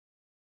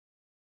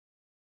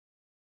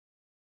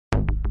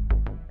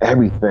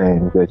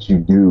everything that you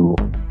do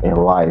in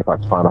life, I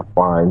try to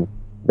find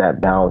that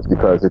balance,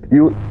 because if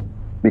you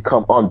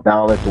become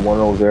unbalanced in one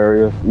of those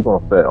areas, you're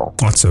going to fail.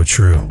 That's so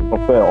true. You're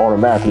going to fail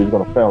automatically. You're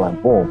going to fail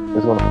like boom.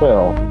 It's going to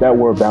fail. That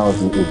word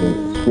balance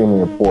is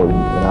extremely important.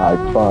 And I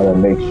try to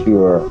make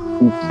sure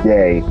each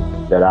day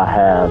that I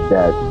have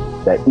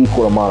that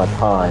equal amount of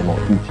time on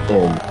each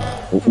end,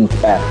 in each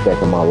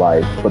aspect of my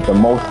life. But the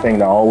most thing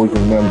that I always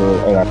remember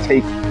and I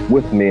take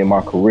with me in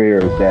my career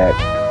is that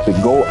to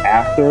go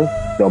after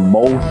the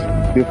most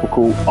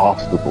difficult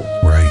obstacle.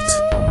 Right.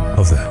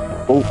 Love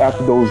that. Go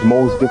after those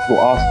most difficult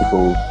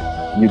obstacles,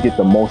 you get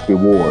the most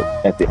reward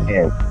at the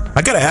end.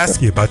 I got to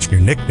ask you about your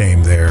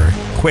nickname there.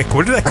 Quick,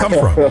 where did that come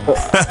from?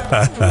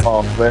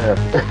 Oh, man.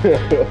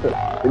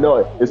 You know,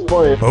 it's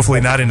funny.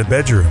 Hopefully not in the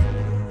bedroom.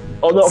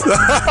 Oh, no.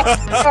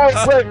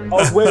 I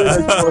was waiting for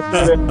you to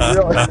say that.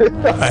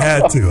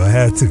 You know? I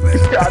had to, man.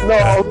 I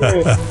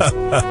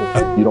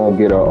know. You don't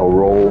get a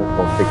role,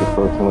 don't take it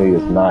personally.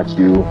 It's not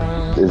you.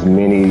 There's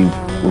many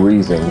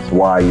reasons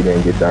why you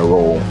didn't get that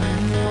role.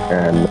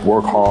 And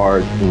work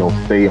hard,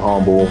 stay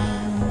humble.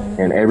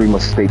 And every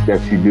mistake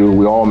that you do,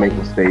 we all make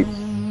mistakes.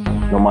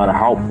 No matter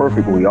how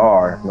perfect we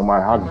are, no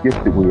matter how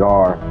gifted we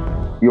are,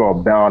 you are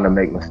bound to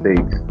make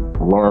mistakes.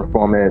 Learn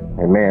from it,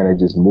 and man, and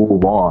just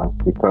move on.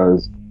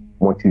 Because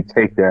once you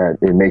take that,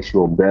 it makes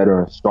you a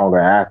better and stronger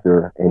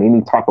actor. And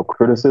any type of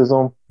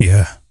criticism,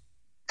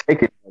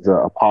 take it as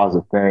a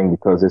positive thing,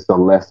 because it's a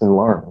lesson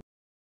learned.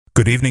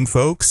 Good evening,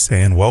 folks,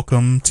 and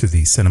welcome to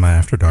the Cinema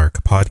After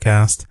Dark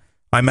podcast.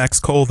 I'm Max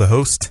Cole, the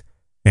host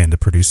and the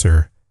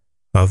producer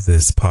of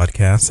this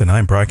podcast, and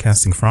I'm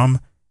broadcasting from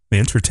the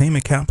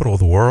entertainment capital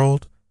of the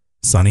world,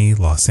 sunny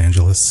Los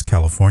Angeles,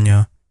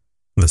 California.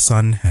 The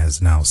sun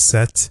has now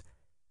set,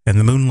 and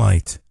the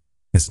moonlight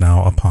is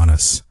now upon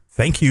us.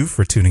 Thank you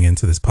for tuning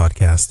into this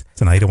podcast.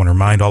 Tonight, I want to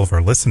remind all of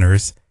our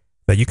listeners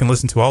that you can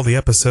listen to all the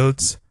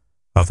episodes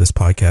of this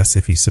podcast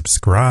if you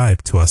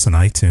subscribe to us on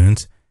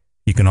iTunes.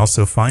 You can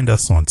also find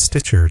us on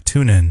Stitcher,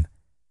 TuneIn,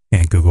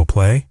 and Google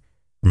Play.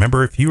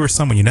 Remember, if you or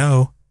someone you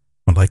know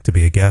would like to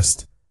be a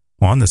guest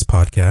on this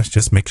podcast,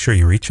 just make sure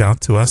you reach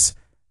out to us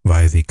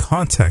via the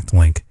contact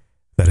link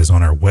that is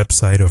on our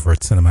website over at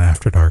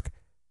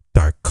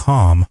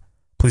cinemafterdark.com.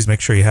 Please make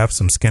sure you have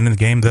some skin in the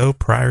game, though,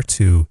 prior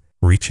to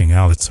reaching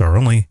out. It's our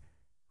only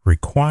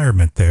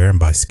requirement there, and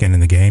by skin in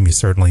the game, you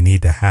certainly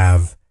need to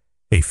have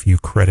a few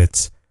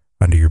credits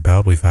under your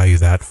belt. We value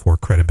that for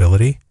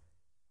credibility.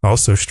 I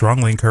also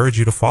strongly encourage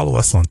you to follow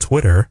us on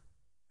Twitter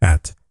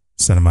at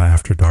Cinema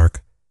After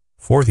Dark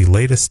for the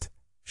latest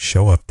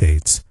show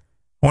updates.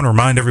 I want to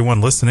remind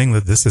everyone listening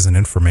that this is an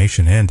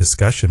information and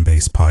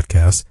discussion-based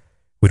podcast.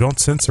 We don't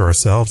censor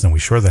ourselves, and we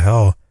sure the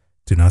hell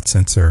do not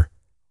censor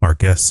our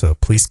guests. So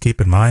please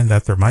keep in mind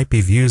that there might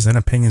be views and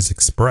opinions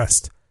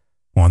expressed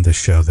on this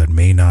show that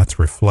may not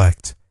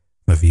reflect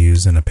the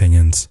views and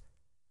opinions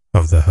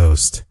of the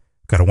host.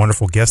 Got a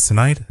wonderful guest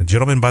tonight, a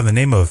gentleman by the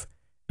name of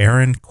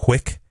Aaron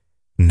Quick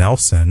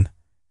Nelson.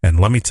 And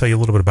let me tell you a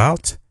little bit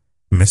about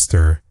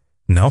Mr.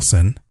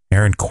 Nelson.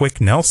 Aaron Quick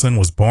Nelson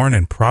was born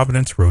in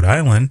Providence, Rhode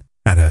Island.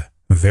 At a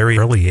very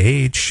early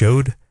age,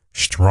 showed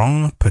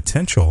strong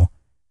potential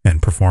in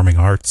performing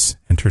arts,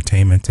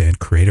 entertainment, and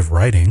creative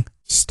writing.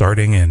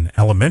 Starting in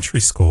elementary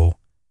school,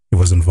 he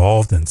was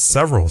involved in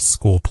several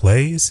school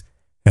plays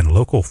and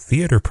local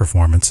theater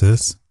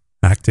performances.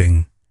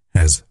 Acting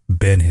has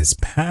been his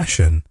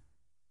passion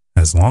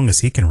as long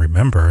as he can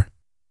remember.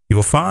 You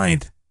will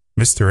find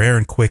Mr.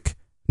 Aaron Quick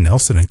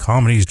Nelson in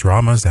comedies,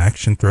 dramas,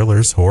 action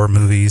thrillers, horror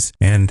movies,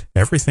 and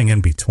everything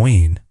in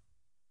between.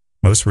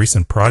 Most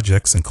recent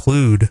projects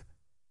include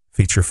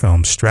feature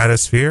film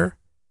Stratosphere,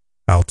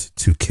 Out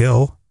to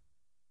Kill,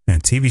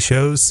 and TV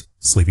shows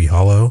Sleepy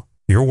Hollow,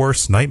 Your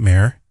Worst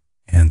Nightmare,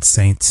 and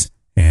Saints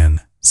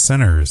and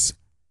Sinners.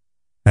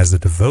 As a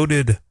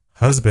devoted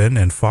husband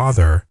and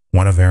father,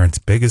 one of Aaron's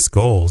biggest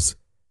goals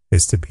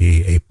is to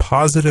be a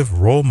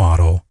positive role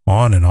model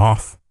on and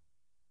off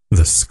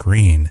the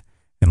screen.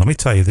 And let me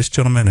tell you, this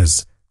gentleman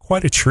is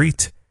quite a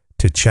treat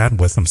to chat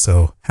with. I'm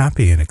so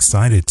happy and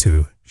excited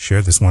to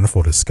share this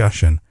wonderful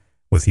discussion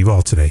with you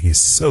all today.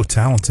 He's so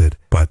talented,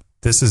 but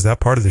this is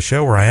that part of the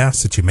show where I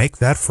ask that you make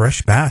that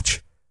fresh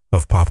batch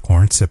of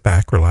popcorn, sit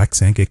back,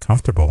 relax, and get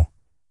comfortable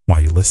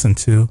while you listen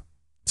to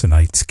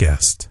tonight's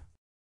guest.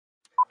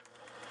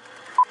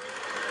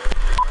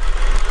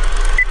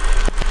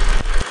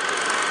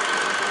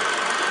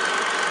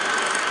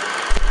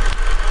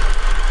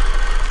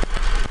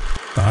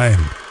 I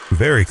am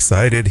very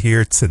excited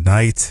here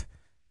tonight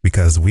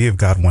because we have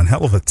got one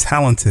hell of a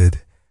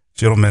talented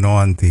gentleman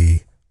on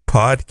the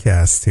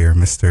podcast here,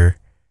 Mr.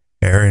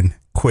 Aaron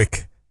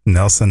Quick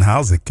Nelson.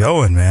 How's it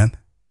going, man?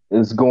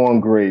 It's going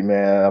great,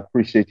 man. I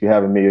appreciate you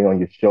having me on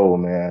your show,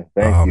 man.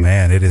 Thank you. Oh,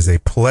 man, it is a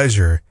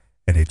pleasure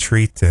and a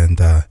treat and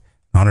an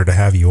honor to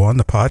have you on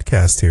the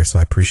podcast here. So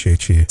I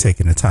appreciate you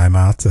taking the time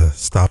out to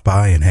stop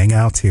by and hang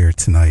out here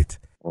tonight.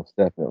 Most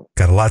definitely.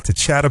 Got a lot to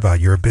chat about.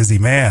 You're a busy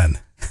man.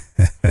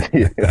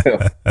 Yeah.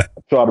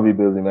 Try to be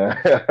busy, man.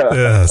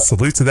 Yeah,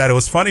 salute to that. It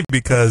was funny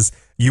because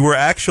you were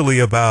actually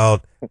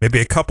about maybe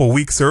a couple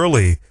weeks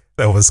early.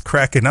 That was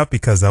cracking up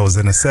because I was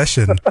in a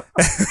session.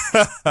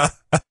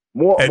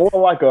 More, And,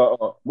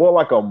 more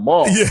like a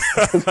month.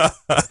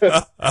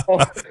 yeah.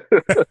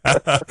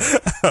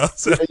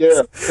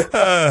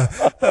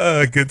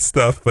 Yeah. Good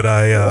stuff. But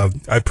I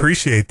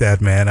appreciate that,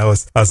 man. I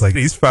was like,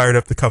 he's fired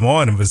up to come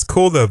on. It was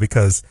cool though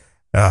because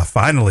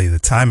finally the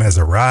time has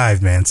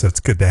arrived, man. So it's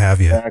good to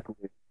have you. Exactly.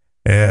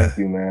 Yeah. Thank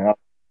you, man.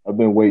 I've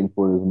been waiting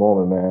for this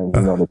moment,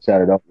 man. To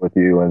chat it up with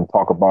you and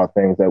talk about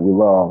things that we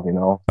love.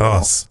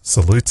 Oh,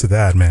 salute to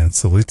that, man.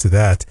 Salute to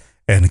that.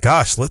 And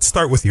gosh, let's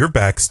start with your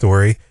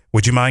backstory.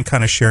 Would you mind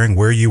kind of sharing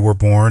where you were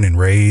born and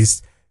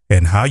raised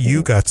and how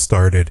you got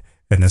started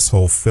in this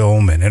whole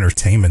film and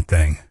entertainment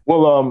thing?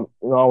 Well,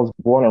 I was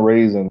born and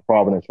raised in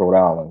Providence, Rhode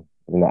Island.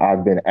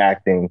 I've been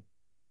acting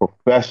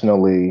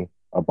professionally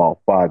about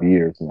 5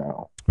 years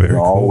now. Very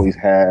cool.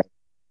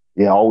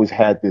 I always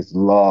had this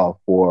love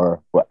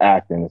for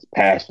acting, this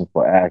passion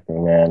for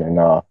acting, man, and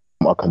a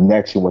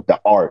connection with the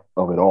art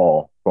of it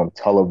all, from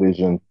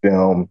television,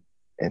 film,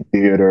 and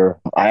theater.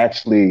 I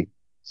actually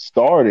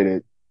started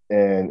it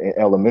in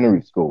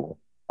elementary school.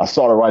 I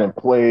started writing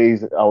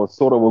plays. I was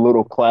sort of a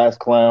little class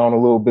clown a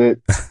little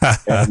bit.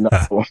 And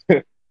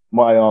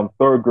my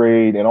third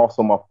grade and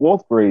also my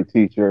fourth grade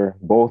teacher,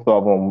 both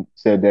of them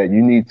said that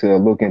you need to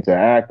look into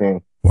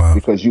acting. Wow.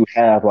 Because you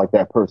have like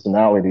that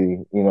personality,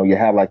 you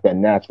have like that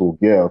natural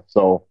gift.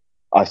 So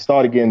I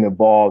started getting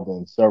involved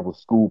in several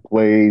school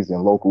plays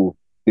and local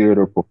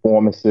theater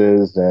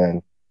performances.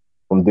 And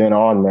from then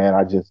on, man,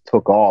 I just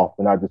took off,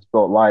 and I just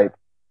felt like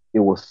it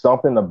was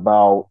something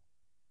about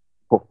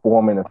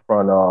performing in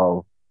front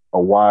of a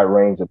wide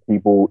range of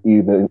people,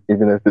 even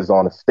if it's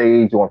on a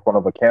stage or in front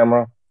of a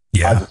camera.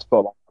 Yeah. I just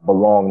felt like I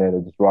belonged in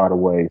it just right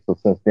away. So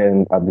since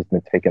then, I've just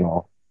been taking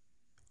off.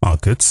 Oh,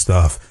 good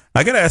stuff.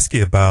 I got to ask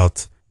you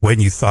about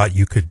when you thought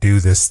you could do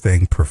this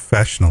thing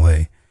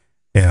professionally.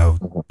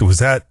 Was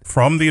that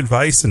from the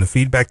advice and the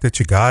feedback that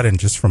you got and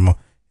just from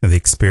the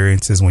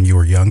experiences when you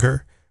were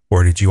younger?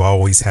 Or did you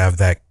always have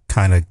that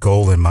kind of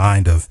goal in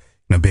mind of,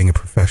 being a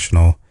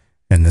professional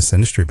in this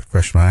industry,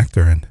 professional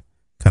actor, and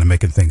kind of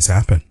making things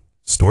happen?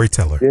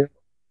 Storyteller.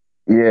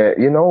 Yeah.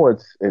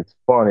 It's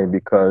funny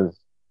because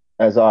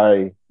as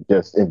I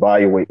just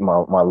evaluate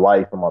my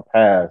life and my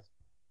past,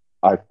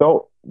 I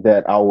felt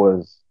that I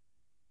was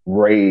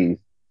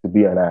raised to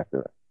be an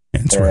actor.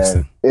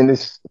 Interesting. And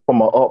it's from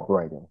my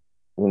upbringing.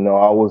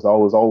 I was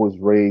always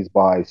raised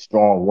by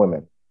strong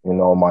women.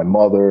 My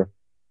mother,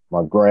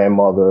 my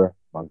grandmother,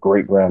 my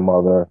great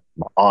grandmother,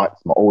 my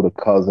aunts, my older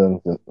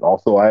cousins, and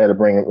also I had to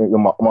bring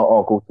my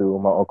uncle too.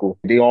 My uncle,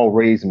 they all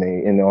raised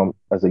me. And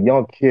as a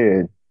young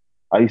kid,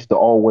 I used to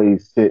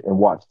always sit and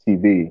watch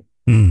TV.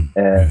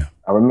 I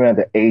remember at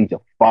the age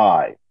of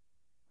 5,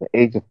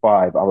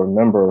 I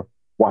remember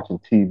watching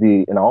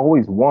TV, and I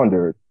always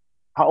wondered,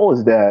 how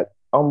is that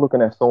I'm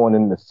looking at someone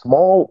in this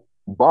small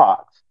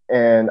box,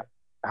 and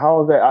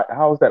how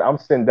is that I'm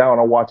sitting down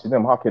and watching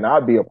them? How can I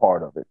be a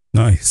part of it?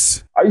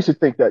 Nice. I used to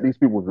think that these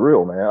people was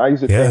real, man. I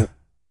used to think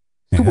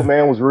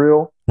Superman was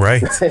real.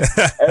 Right.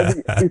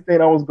 Everything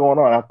that was going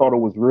on, I thought it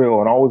was real,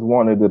 and I always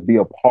wanted to be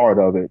a part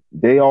of it.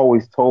 They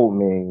always told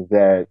me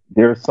that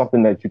there's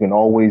something that you can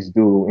always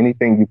do.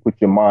 Anything you put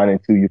your mind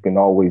into, you can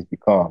always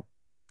become.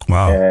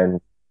 Wow.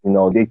 And,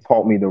 they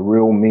taught me the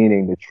real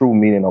meaning, the true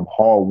meaning of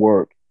hard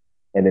work,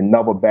 and to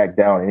never back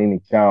down in any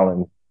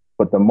challenge.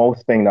 But the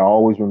most thing that I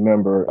always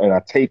remember and I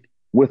take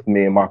with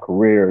me in my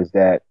career is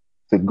that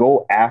to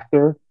go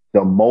after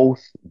the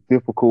most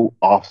difficult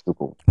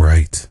obstacles.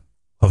 Right.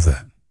 Love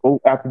that. Go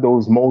after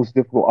those most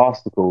difficult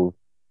obstacles,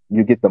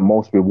 you get the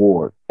most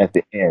reward at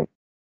the end.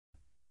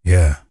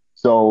 Yeah.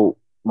 So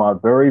my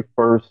very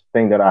first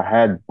thing that I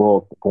had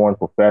booked going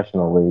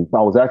professionally,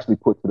 I was actually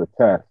put to the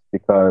test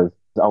because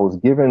I was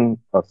given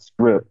a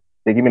script.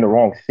 They gave me the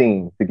wrong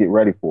scene to get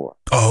ready for.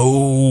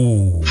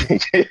 Oh,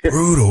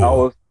 brutal. I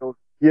was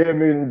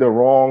given the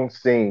wrong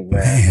scene,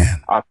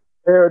 man. I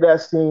prepared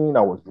that scene.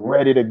 I was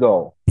ready to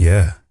go.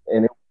 Yeah.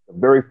 And it was the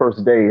very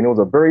first day, and it was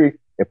a very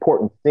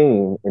important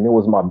scene, and it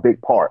was my big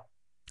part.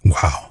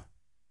 Wow.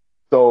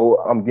 So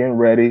I'm getting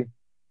ready,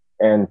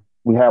 and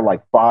we had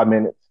like 5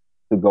 minutes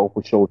to go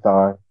for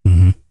showtime.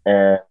 Mm-hmm.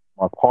 And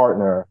my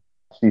partner,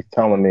 she's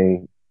telling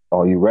me,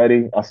 "Are you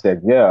ready?" I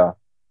said, "Yeah."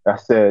 I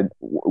said,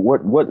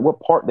 "What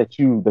part that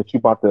you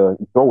about to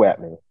throw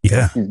at me?"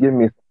 Yeah. And she's giving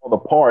me the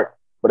part,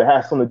 but it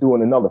has something to do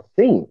in another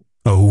scene.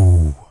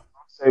 Oh.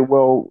 I say,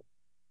 "Well,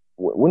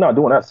 we're not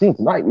doing that scene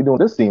tonight. We're doing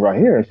this scene right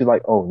here." And she's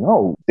like, "Oh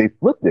no, they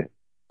flipped it.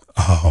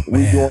 Oh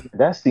man, we're doing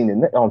that scene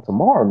on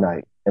tomorrow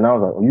night." And I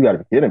was like, "Oh, you got to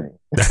be kidding me!"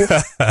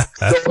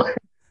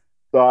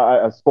 So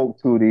I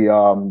spoke to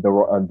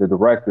the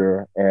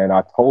director, and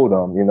I told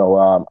him,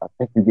 I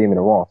think you gave me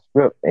the wrong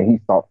script, and he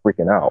started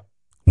freaking out.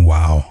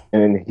 Wow.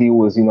 And he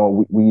was,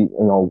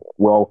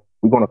 well,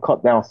 we're going to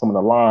cut down some of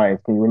the lines.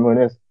 Can you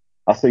remember this?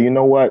 I said, you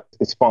know what?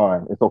 It's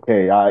fine. It's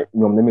okay. Let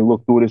me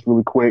look through this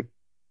really quick.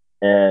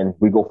 And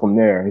we go from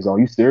there. He's like, "Are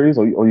you serious?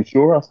 Are you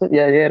sure?" I said,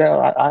 "Yeah,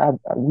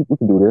 we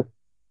can do this."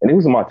 And it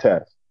was my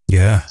test.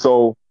 Yeah.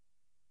 So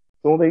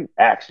they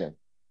action.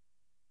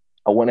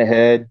 I went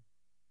ahead.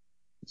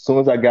 As soon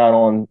as I got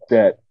on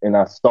set and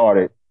I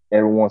started,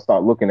 everyone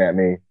started looking at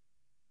me.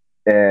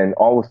 And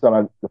all of a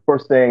sudden, the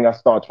first thing I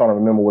started trying to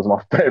remember was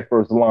my very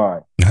first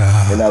line.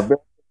 And that very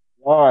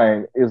first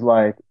line is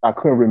like, I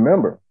couldn't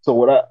remember. So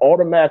what I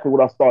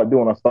started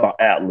doing, I started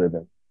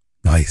ad-libbing.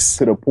 Nice.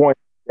 To the point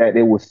that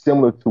it was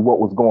similar to what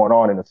was going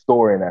on in the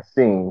story in that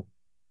scene.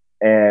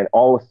 And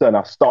all of a sudden,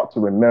 I start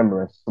to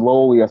remember, and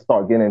slowly I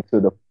start getting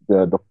into the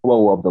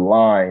flow of the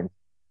line,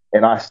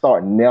 and I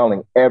start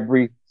nailing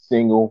every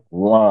single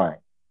line.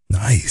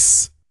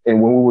 Nice.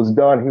 And when we was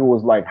done, he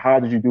was like, "How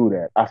did you do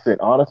that?" I said,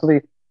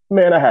 "Honestly,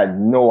 man, I had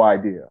no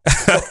idea."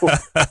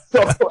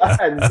 So I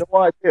had no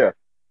idea.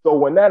 So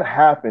when that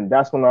happened,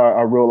 that's when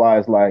I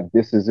realized, like,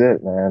 this is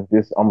it, man.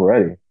 I'm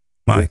ready.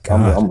 My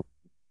God. I'm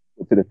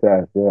to the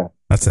task. Yeah.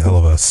 That's a hell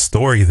of a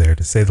story there,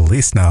 to say the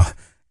least. Now,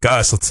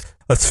 gosh,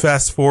 let's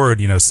fast forward,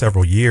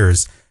 several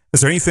years.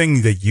 Is there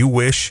anything that you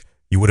wish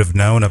you would have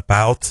known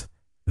about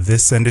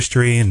this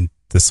industry and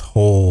this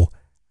whole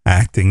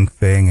acting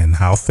thing and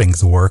how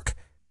things work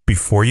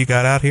before you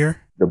got out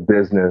here? The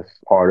business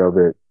part of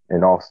it,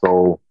 and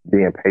also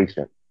being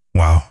patient.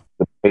 Wow.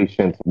 The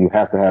patience, you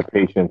have to have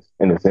patience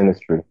in this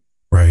industry.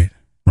 Right.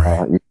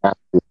 You have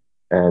to.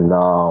 And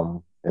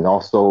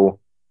also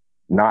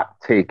not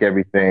take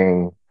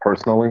everything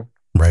personally.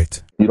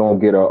 Right. You don't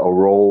get a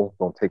role,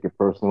 don't take it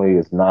personally.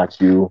 It's not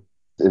you.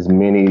 There's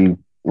many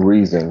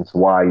reasons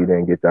why you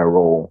didn't get that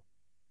role.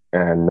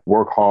 And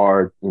work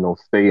hard,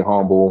 stay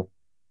humble.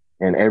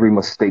 And every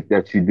mistake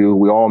that you do,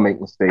 we all make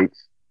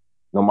mistakes.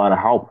 No matter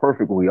how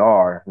perfect we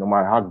are, no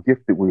matter how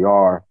gifted we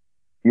are,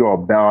 you are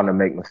bound to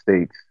make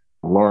mistakes.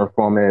 Learn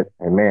from it,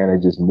 and man,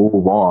 and just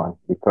move on.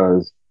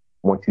 Because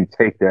once you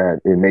take that,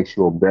 it makes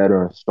you a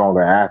better and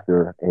stronger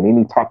actor. And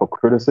any type of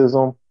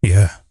criticism,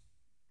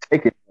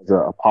 take it as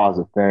a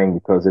positive thing,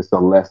 because it's a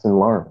lesson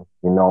learned.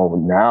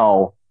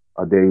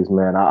 Nowadays,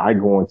 man, I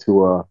go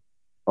into a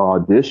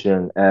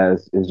audition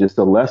as is just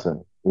a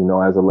lesson,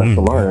 as a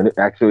lesson learned.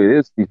 And it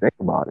is, if you think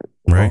about it.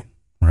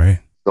 Right.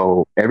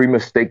 So every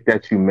mistake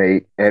that you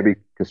make, every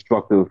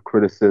constructive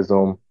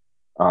criticism,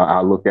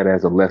 I look at it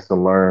as a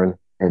lesson learned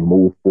and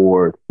move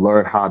forward.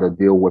 Learn how to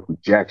deal with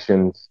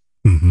rejections,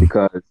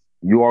 because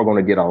you are going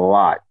to get a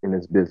lot in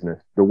this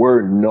business. The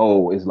word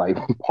no is like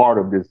part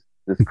of this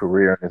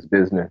career and this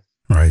business.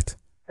 Right.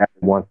 That's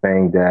one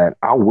thing that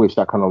I wish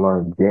I kind of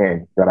learned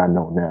then that I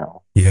know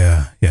now.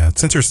 Yeah.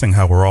 It's interesting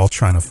how we're all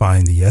trying to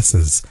find the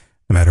yeses,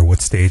 no matter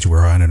what stage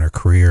we're on in our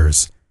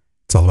careers.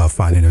 It's all about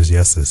finding those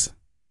yeses.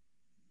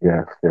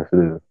 Yes, it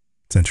is.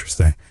 It's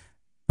interesting.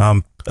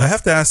 I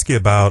have to ask you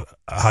about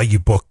how you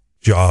book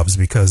jobs,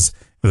 because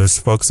there's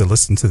folks that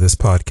listen to this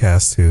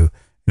podcast who,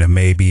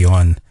 may be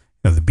on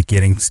the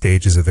beginning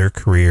stages of their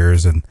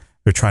careers, and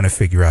they're trying to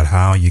figure out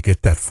how you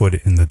get that foot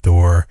in the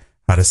door.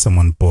 How does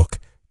someone book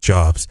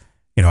jobs?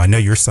 I know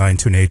you're signed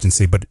to an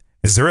agency, but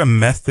is there a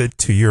method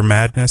to your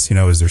madness?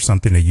 Is there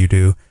something that you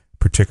do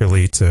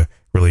particularly to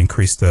really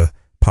increase the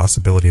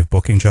possibility of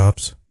booking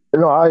jobs?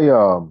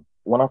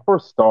 When I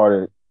first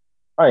started,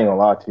 I ain't gonna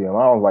lie to you,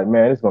 I was like,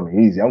 man, it's gonna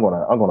be easy. I'm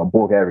gonna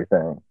book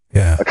everything.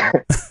 Yeah.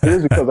 It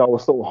is because I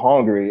was so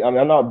hungry. I mean,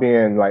 I'm not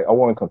being like, I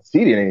wasn't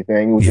conceited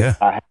anything. It was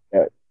just, I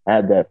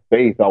had that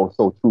faith. I was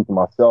so true to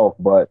myself.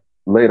 But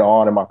later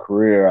on in my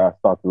career, I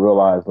started to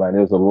realize, like,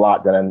 there's a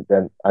lot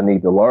that I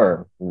need to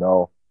learn,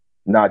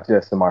 not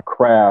just in my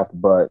craft,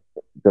 but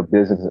the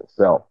business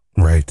itself.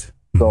 Right.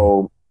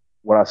 So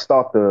what I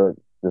start to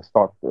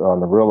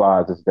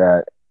realize is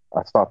that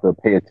I start to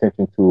pay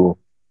attention to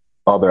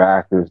other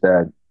actors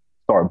that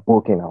start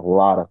booking a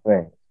lot of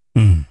things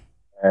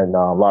and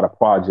a lot of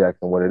projects.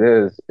 And what it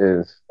is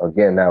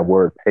again, that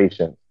word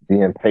patience,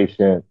 being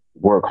patient,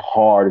 work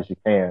hard as you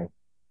can,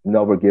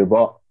 never give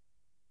up,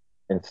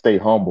 and stay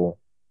humble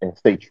and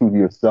stay true to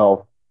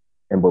yourself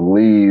and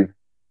believe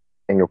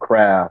in your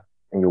craft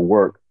and your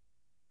work.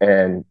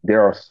 And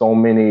there are so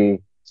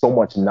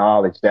much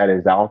knowledge that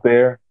is out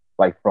there,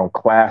 like from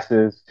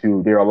classes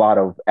to, there are a lot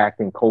of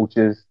acting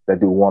coaches that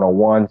do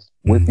one-on-ones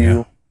with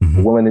you.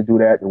 They're willing to do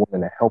that. They're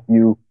willing to help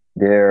you.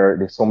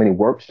 There's so many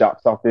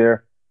workshops out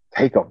there.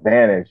 Take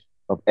advantage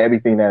of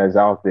everything that is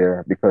out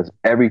there, because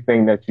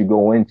everything that you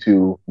go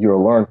into,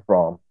 you'll learn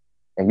from,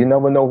 and you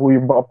never know who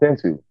you bumped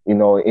into.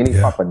 Any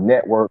type of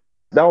network.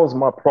 That was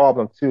my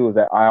problem too, is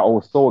that I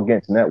was so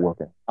against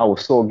networking. I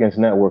was so against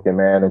networking,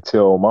 man,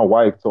 until my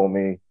wife told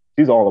me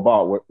she's all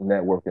about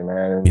networking,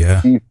 man.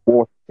 And she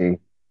forced me.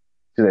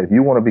 She said, if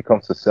you want to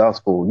become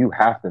successful, you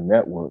have to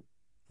network.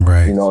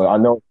 Right. I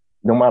know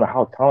no matter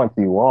how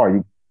talented you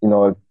are,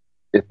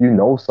 if you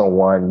know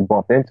someone, you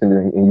bump into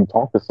them and you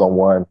talk to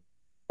someone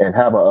and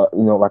have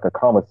like a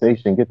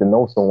conversation, get to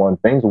know someone,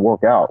 things will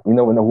work out. You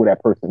never know who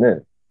that person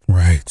is.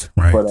 Right.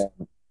 But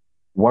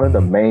one of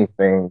the main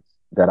things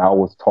that I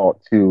was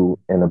taught too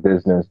in the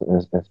business,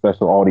 and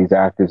especially all these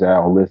actors that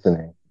are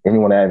listening,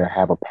 anyone that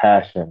have a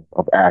passion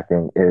of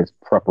acting, is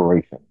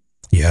preparation.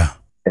 Yeah.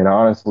 And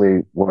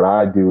honestly, what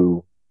I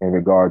do in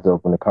regards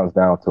of when it comes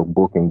down to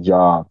booking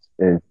jobs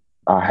is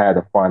I had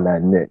to find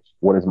that niche.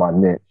 What is my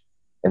niche?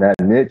 And that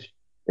niche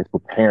is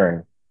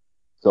preparing.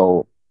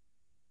 So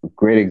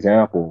great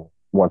example,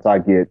 once I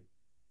get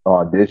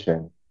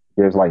audition,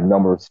 there's like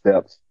number of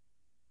steps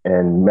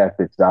and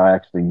methods that I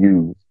actually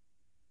use.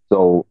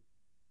 So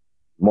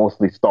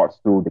mostly starts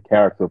through the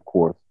character, of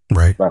course,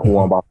 Right. like who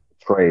I'm about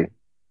to portray.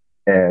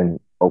 And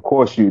of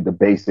course, the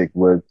basic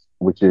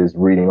which is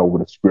reading over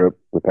the script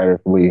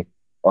repetitively,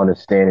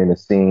 understanding the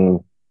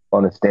scene,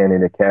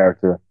 understanding the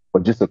character,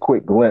 but just a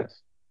quick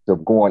glimpse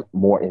of going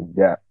more in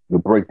depth. You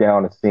break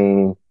down the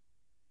scene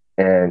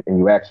and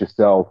you ask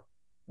yourself,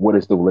 what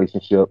is the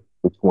relationship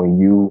between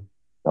you,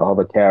 the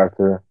other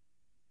character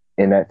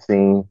in that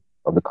scene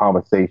of the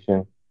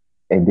conversation?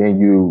 And then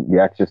you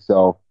ask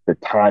yourself the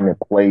time and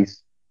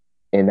place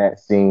in that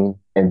scene.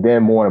 And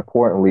then more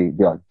importantly,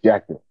 the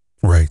objective.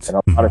 Right. And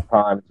a lot of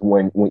times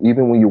when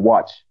even when you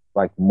watch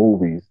like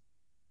movies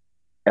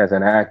as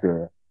an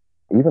actor,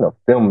 even a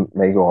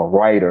filmmaker or a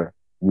writer,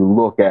 you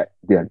look at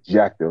the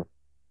objective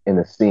in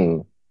the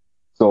scene.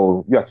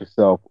 So you ask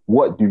yourself,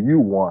 what do you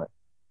want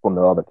from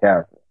the other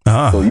character?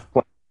 So you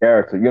play the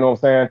character, you know what I'm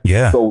saying?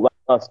 Yeah. So like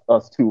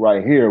us two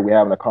right here, we're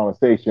having a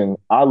conversation.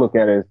 I look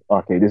at it as,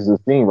 okay, this is a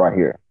scene right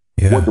here.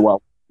 Yeah. What do I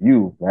want from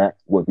you,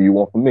 Max? What do you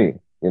want from me?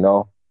 You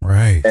know?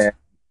 Right.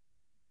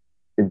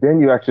 And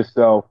then you ask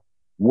yourself,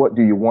 what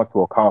do you want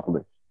to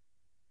accomplish?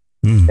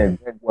 And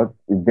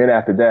then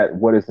after that,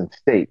 what is in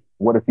stake?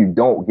 What if you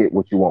don't get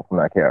what you want from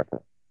that character?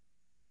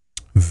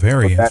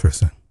 Very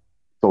interesting.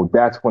 So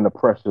that's when the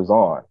pressure's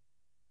on.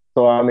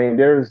 So, I mean,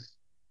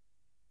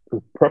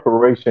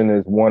 preparation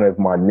is one of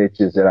my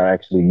niches that I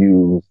actually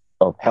use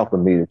of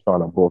helping me to try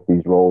to book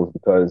these roles,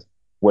 because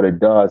what it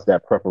does,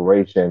 that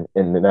preparation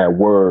in that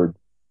word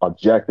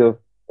objective,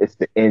 it's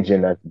the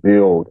engine that's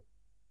built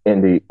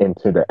into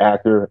the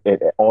actor.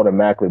 It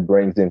automatically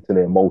brings into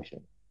the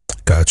emotion.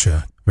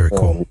 Gotcha. Very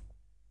cool.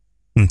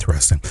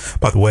 Interesting.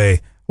 By the way, I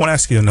want to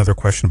ask you another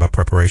question about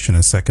preparation in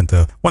a second,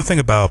 though. One thing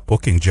about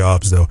booking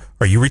jobs, though,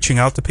 are you reaching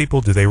out to people?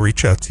 Do they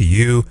reach out to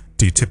you?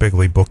 Do you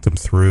typically book them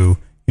through,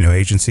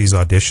 agencies,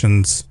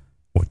 auditions?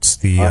 What's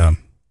the... I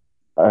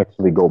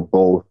actually go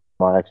both.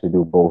 I actually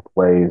do both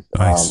ways.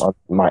 Nice.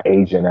 My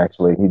agent,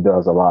 actually, he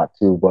does a lot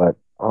too, but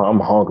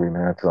I'm hungry,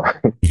 man. So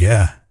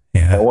yeah.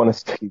 I want to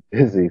stay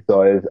busy.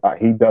 So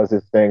he does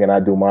his thing and I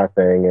do my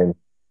thing.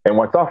 And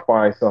once I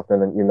find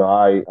something,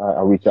 I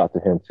reach out to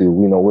him too.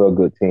 We're a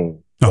good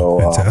team.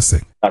 So,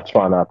 fantastic. I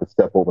try not to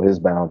step over his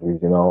boundaries.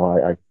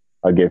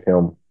 I give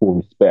him full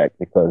respect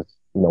because,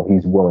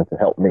 he's willing to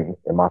help me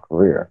in my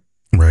career.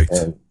 Right.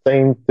 And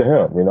same to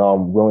him.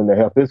 I'm willing to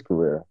help his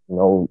career,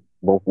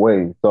 both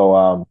ways.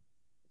 So,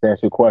 to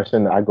answer your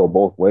question, I go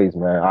both ways,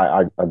 man.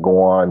 I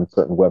go on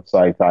certain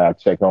websites. I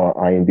check on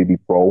IMDb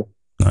Pro.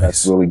 Nice.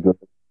 That's really good.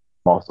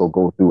 Also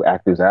go through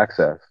Actors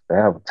Access. They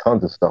have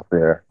tons of stuff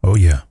there. Oh,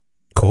 yeah.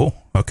 Cool.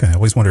 Okay. I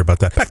always wonder about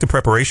that. Back to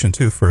preparation,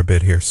 too, for a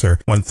bit here, sir.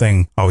 One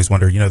thing I always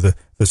wonder,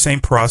 the same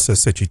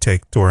process that you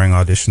take during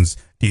auditions,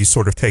 do you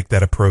sort of take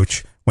that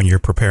approach when you're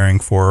preparing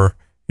for,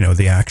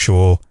 the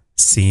actual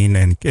scene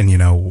and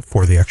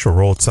for the actual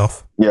role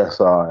itself? Yes,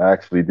 I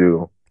actually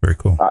do. Very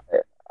cool.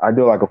 I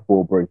do like a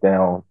full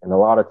breakdown. And a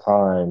lot of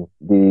time,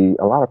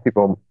 a lot of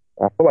people,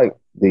 I feel like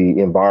the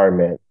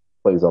environment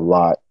plays a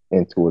lot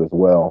into it as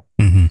well.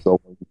 Mm-hmm.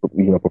 So,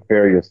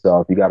 prepare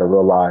yourself. You got to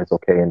realize,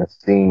 okay, in the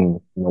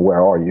scene,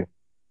 where are you?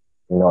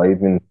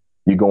 Even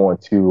you go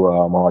into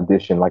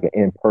audition, like an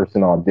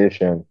in-person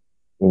audition,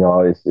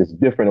 it's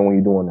different than when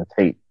you're doing a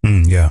tape.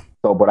 Yeah.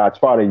 So, but I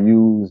try to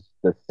use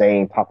the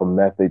same type of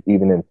method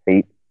even in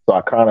tape. So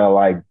I kind of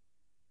like,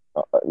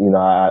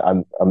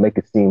 I make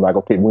it seem like,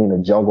 okay, we're in the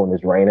jungle and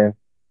it's raining.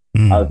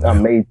 I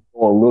may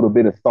throw a little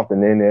bit of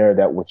something in there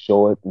that would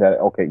show it that,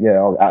 okay,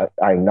 yeah,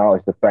 I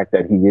acknowledge the fact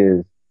that he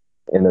is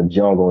in the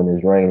jungle and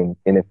it's raining.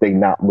 And if they're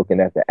not looking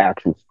at the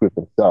actual script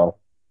itself,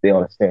 they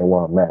understand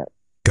where I'm at.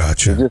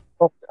 Gotcha.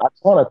 I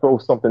want to throw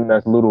something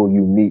that's a little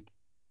unique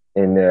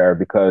in there,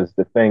 because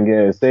the thing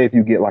is, say if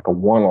you get like a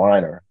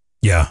one-liner.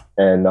 Yeah.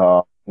 And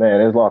man,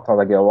 there's a lot of times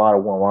I get a lot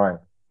of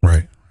one-liners.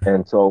 Right.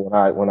 And so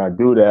when I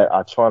do that,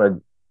 I try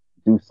to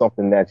do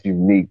something that's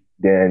unique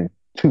than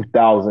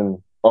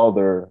 2,000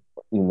 other,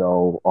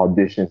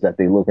 auditions that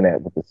they're looking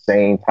at with the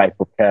same type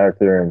of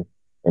character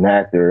and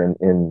actor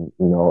and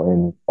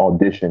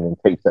audition and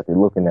tapes that they're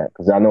looking at.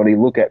 Because I know they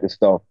look at this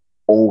stuff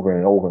over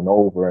and over and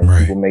over, and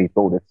people may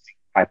throw the same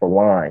type of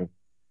line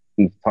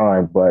each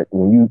time. But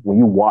when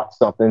you watch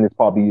something, it's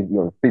probably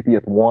your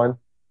 50th one,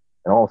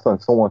 and all of a sudden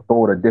someone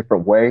throw it a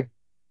different way,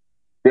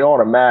 they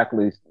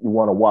automatically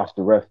want to watch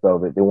the rest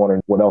of it. They want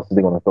to, what else are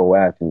they going to throw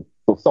at you?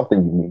 So something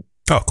unique.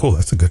 Oh, cool.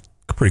 That's a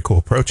pretty cool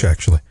approach,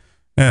 actually.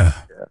 Yeah.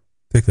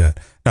 Take that.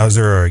 Now, is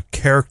there a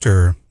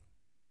character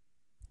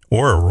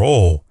or a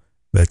role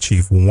that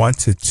you've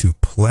wanted to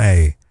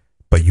play,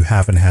 but you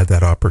haven't had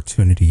that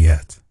opportunity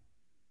yet?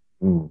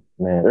 Man,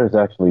 there's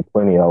actually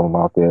plenty of them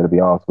out there, to be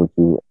honest with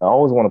you. I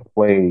always want to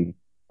play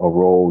a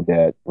role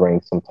that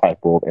brings some type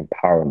of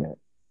empowerment.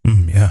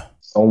 Yeah.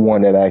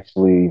 someone that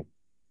actually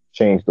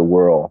changed the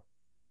world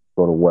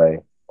sort of way.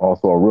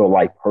 Also a real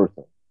life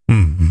person,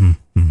 Mm-hmm.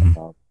 Mm-hmm.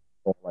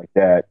 something like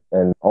that.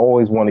 And I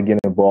always want to get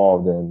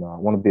involved and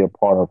want to be a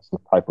part of some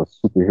type of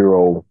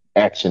superhero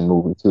action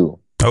movie too.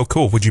 Oh,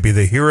 cool. Would you be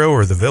the hero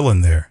or the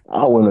villain there?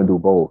 I want to do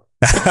both.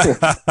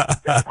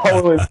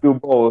 I want to do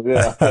both.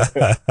 Yeah.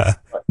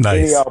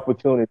 Any Nice.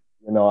 opportunity,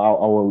 I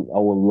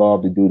would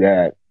love to do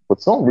that. For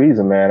some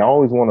reason, man, I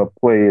always want to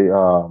play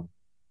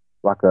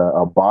like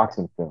a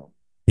boxing film,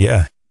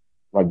 Yeah.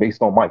 like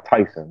based on Mike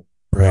Tyson.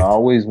 I Right.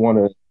 always want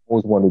to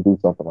do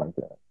something like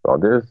that. So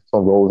there's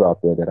some roles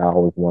out there that I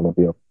always want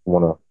to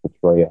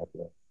portray out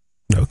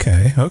there.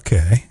 Okay.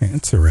 Okay.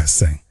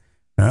 Interesting.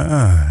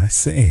 Ah, I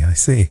see. I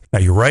see. Now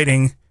you're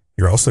writing,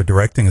 you're also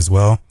directing as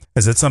well.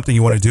 Is it something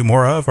you want to do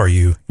more of? Are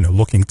you,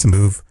 looking to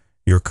move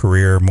your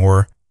career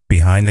more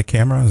behind the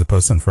camera as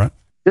opposed to in front?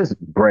 Just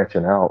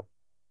branching out.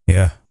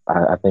 Yeah.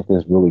 I think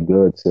it's really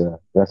good to.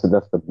 That's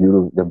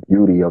the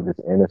beauty of this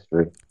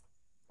industry.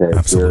 That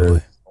Absolutely.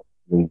 there's so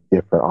many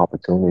different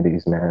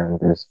opportunities, man.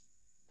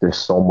 There's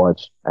so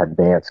much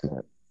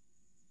advancement.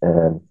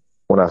 And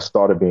when I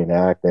started being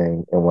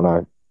acting, and when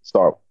I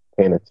start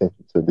paying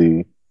attention to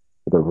the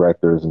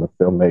directors and the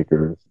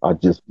filmmakers, I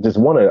just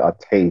wanted a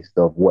taste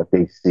of what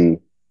they see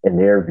in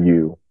their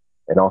view,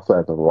 and also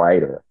as a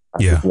writer,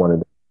 I Yeah. just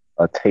wanted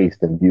a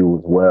taste and view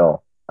as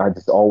well. I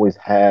just always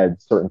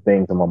had certain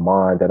things in my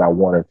mind that I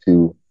wanted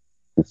to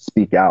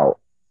speak out.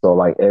 So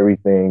like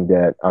everything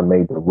that I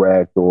may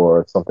direct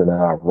or something that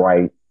I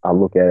write, I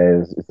look at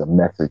it as a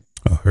message.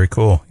 Oh, very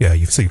cool. Yeah.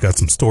 You've got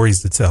some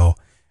stories to tell.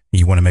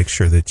 You want to make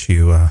sure that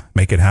you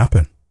make it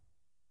happen.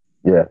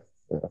 Yeah.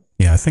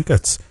 Yeah. I think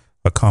that's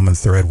a common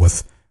thread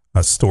with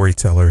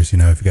storytellers.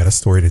 If you got a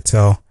story to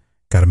tell,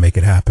 got to make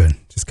it happen.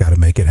 Just got to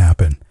make it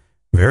happen.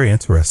 Very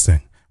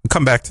interesting. We'll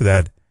come back to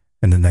that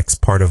in the next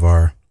part of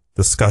our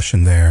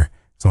discussion there.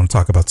 So I want to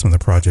talk about some of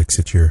the projects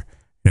that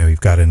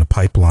you've got in the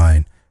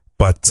pipeline.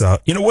 But,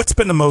 what's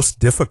been the most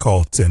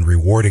difficult and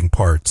rewarding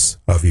parts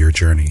of your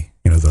journey,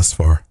 thus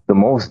far? The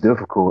most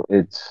difficult,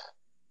 it's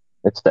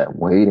that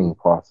waiting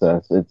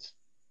process. It's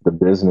the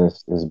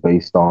business is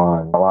based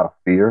on a lot of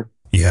fear.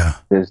 Yeah.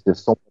 There's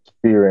so much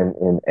fear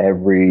in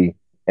every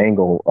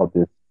angle of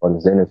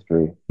this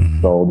industry.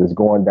 Mm-hmm. So there's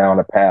going down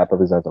a path of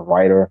this as a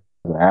writer,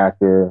 as an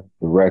actor,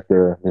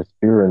 director, there's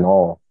fear in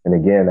all. And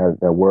again,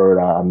 that word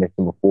I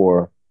mentioned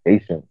before,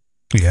 patience.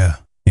 Yeah.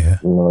 Yeah.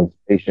 It's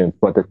patience.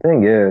 But the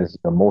thing is,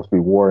 the most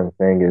rewarding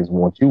thing is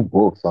once you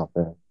book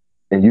something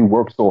and you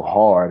work so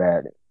hard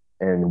at it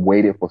and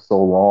waited for so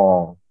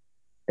long,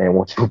 and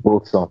once you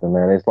book something,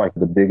 man, it's like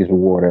the biggest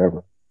reward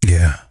ever.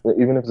 Yeah.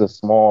 Even if it's a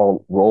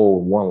small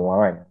role, one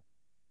liner,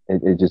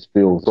 it just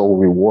feels so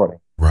rewarding.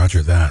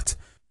 Roger that.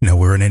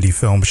 We're an indie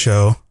film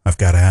show. I've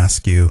got to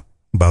ask you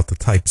about the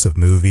types of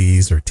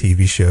movies or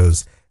TV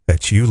shows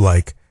that you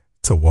like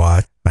to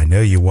watch. I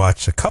know you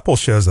watch a couple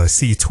shows. I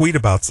see you tweet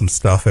about some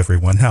stuff every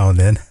one now and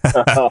then.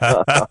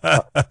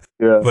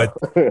 Yeah. But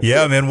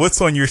yeah, man,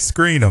 what's on your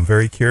screen? I'm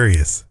very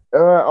curious.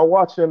 I'm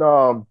watching,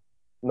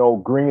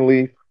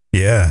 Greenleaf.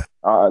 Yeah.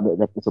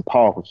 It's a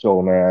powerful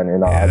show, man.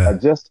 And Yeah. I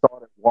just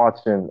started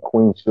watching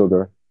Queen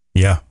Sugar.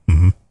 Yeah.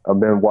 Mm-hmm. I've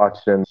been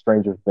watching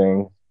Stranger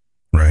Things.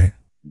 Right.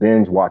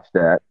 Binge watch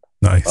that.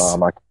 Nice.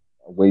 I'm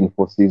waiting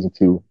for season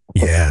 2.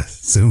 Yeah.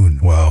 Soon.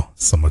 Well,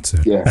 somewhat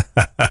soon. Yeah.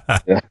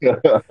 Yeah.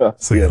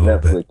 So yeah, a little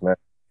Netflix, bit. man.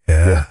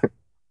 Yeah.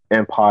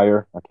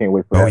 Empire. I can't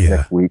wait for that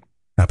next week.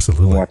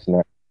 Absolutely. I'm watching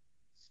that.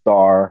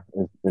 Star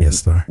is Yes,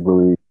 Star.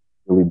 really,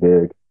 really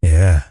big.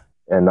 Yeah.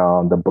 And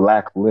the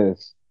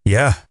Blacklist.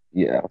 Yeah.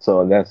 Yeah.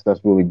 So that's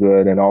really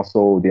good. And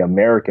also the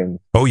Americans.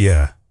 Oh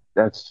yeah.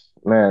 That's,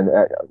 man,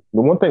 the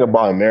one thing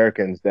about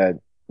Americans that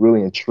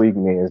really intrigued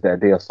me is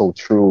that they are so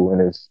true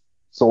and it's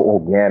so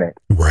organic.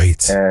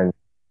 Right. And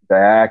the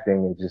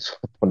acting is just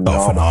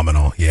phenomenal. Oh,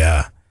 phenomenal.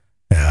 Yeah.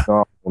 Yeah.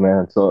 Oh,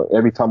 man. So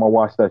every time I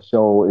watch that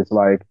show, it's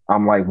like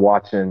I'm like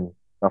watching.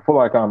 I feel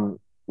like I'm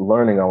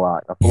learning a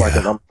lot. I feel like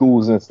I'm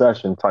schools in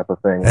session type of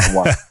thing.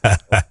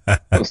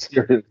 I'm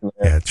serious, man.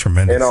 Yeah,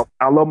 tremendous. And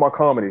I love my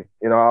comedy.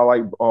 I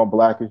like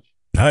Blackish.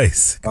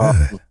 Nice.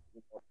 Good.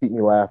 Keep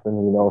me laughing.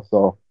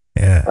 So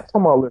yeah, that's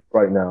on my list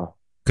right now.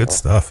 Good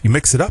stuff. You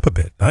mix it up a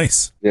bit.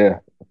 Nice. Yeah.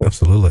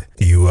 Absolutely.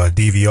 Do you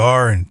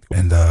DVR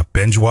and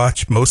binge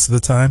watch most of the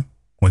time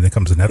when it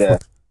comes to Netflix? Yeah.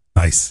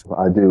 Nice.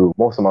 I do.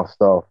 Most of my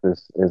stuff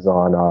is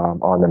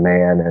on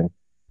demand,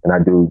 and I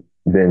do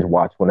binge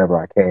watch whenever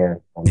I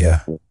can. Yeah.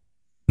 Netflix.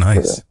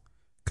 Nice. Yeah.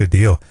 Good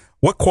deal.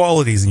 What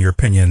qualities, in your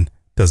opinion,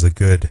 does a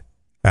good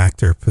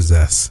actor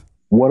possess?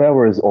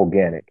 Whatever is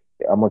organic.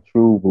 I'm a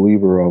true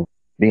believer of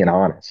being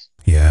honest.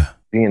 Yeah.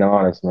 Being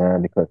honest,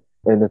 man,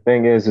 and the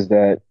thing is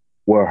that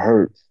what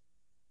hurts,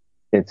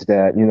 it's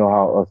that,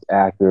 how us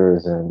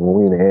actors and when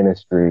we're in the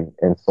industry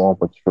and someone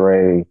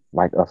portray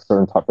like a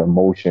certain type of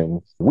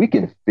emotions, we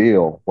can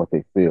feel what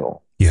they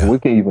feel. Yeah. We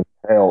can even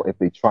tell if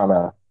they're trying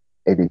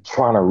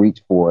to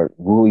reach for it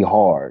really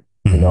hard,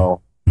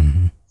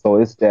 Mm-hmm. So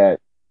it's that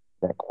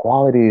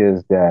quality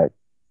is that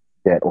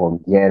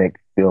organic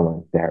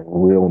feeling, that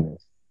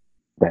realness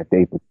that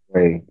they portray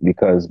way,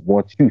 because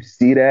once you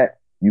see that,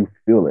 you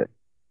feel it.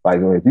 Like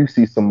if you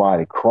see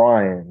somebody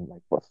crying,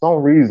 like for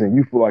some reason,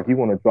 you feel like you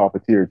want to drop a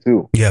tear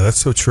too. Yeah, that's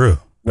so true.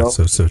 You That's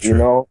know, so you true.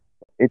 know,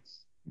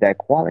 it's that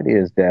quality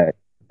is that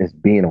it's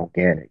being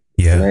organic,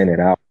 Yeah. laying it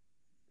out,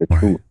 the Right.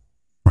 truth.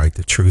 Right.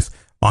 The truth,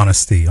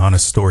 honesty,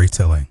 honest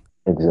storytelling.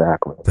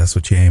 Exactly. That's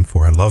what you aim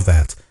for. I love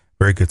that.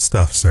 Very good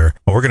stuff, sir.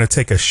 Well, we're going to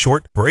take a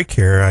short break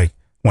here. I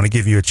want to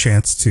give you a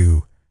chance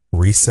to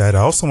reset. I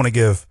also want to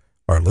give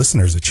our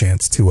listeners a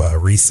chance to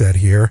reset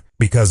here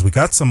because we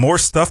got some more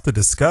stuff to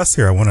discuss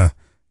here. I want to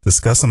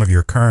discuss some of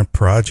your current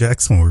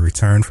projects when we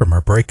return from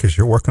our break because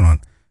you're working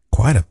on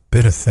quite a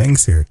bit of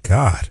things here.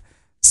 God.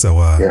 So,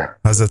 Yeah.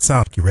 how's that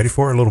sound? You ready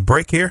for a little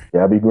break here?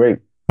 That'd be great.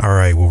 All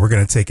right. Well, we're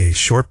going to take a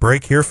short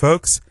break here,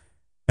 folks,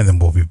 and then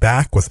we'll be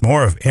back with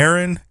more of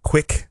Aaron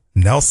Quick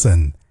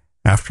Nelson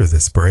after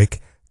this break.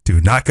 Do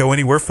not go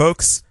anywhere,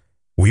 folks.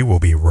 We will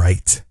be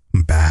right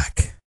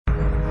back.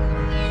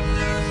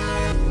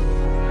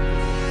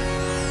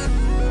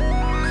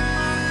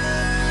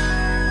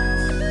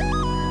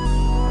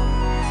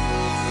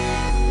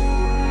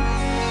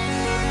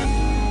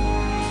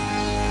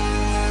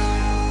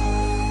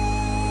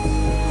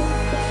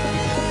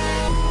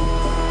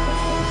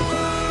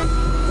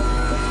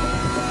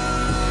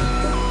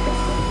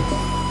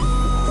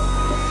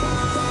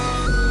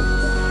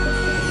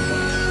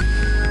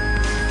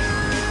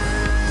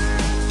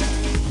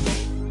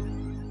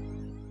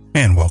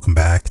 And welcome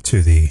back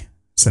to the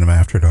Cinema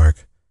After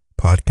Dark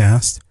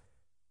podcast.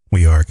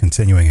 We are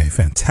continuing a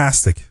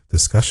fantastic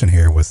discussion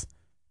here with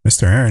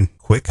Mr. Aaron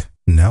Quick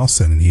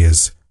Nelson. He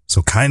has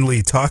so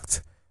kindly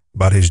talked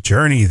about his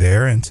journey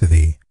there into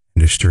the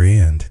industry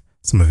and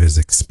some of his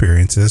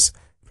experiences.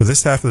 For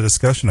this half of the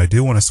discussion, I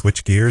do want to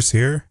switch gears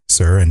here,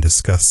 sir, and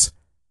discuss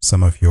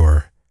some of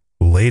your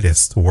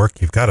latest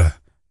work. You've got a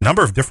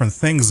number of different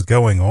things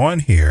going on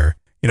here.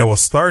 We'll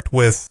start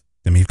with,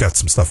 you've got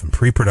some stuff in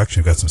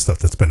pre-production. You've got some stuff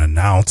that's been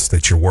announced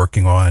that you're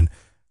working on.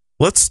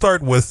 Let's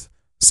start with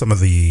some of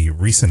the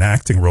recent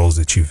acting roles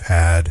that you've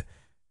had.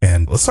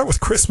 And let's start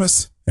with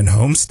Christmas and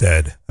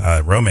Homestead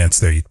Romance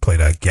there. You played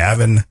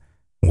Gavin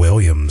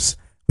Williams.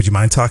 Would you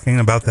mind talking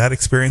about that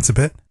experience a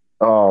bit?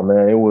 Oh,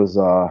 man, it was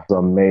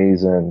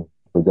amazing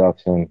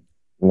production.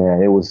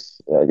 Man, it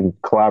was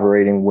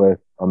collaborating with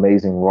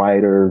amazing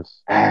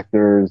writers,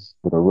 actors,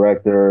 the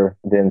director,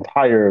 the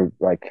entire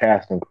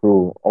cast and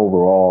crew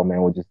overall,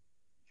 man, was just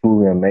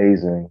truly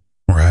amazing.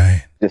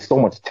 Right. Just so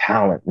much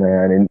talent,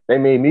 man. And they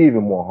made me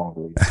even more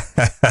hungry,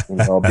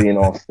 being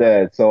on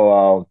set.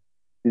 So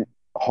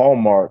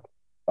Hallmark,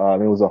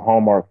 it was a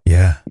Hallmark.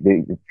 Yeah.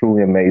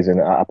 Truly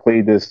amazing. I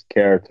played this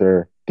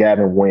character,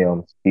 Gavin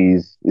Williams.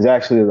 He's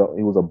actually,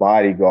 he was a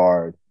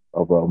bodyguard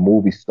of a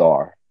movie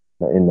star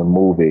in the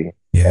movie.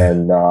 Yeah.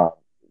 And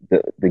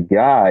the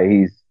guy,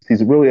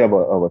 he's really of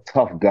a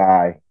tough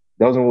guy.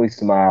 Doesn't really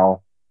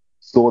smile.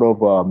 Sort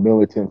of a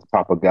militant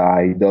type of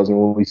guy. He doesn't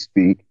really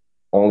speak,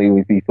 only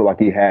if he feel like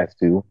he has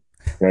to.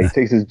 He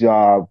takes his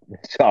job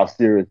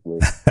seriously.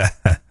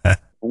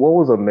 What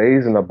was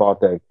amazing about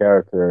that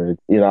character,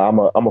 I'm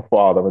a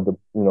father, I'm the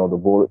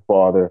devoted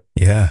father.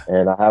 Yeah.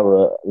 And I have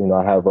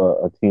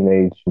a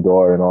teenage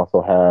daughter and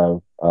also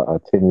have a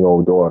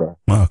 10-year-old daughter.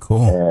 Oh,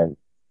 cool. And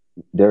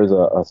there's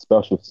a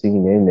special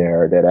scene in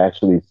there that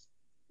actually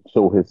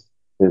show his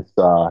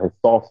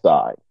soft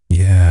side.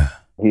 Yeah.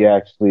 He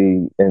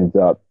actually ends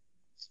up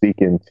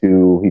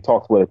he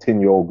talks with a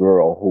 10-year-old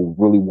girl who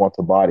really wants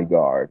a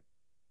bodyguard.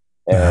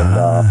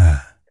 And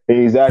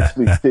he's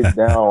actually sitting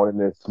down in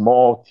this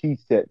small tea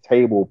set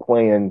table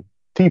playing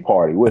Tea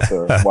Party with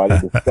her while they're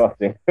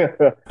discussing.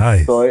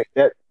 Nice. So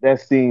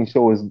that scene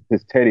shows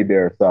his teddy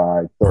bear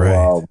side. So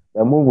right.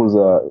 That move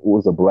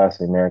was a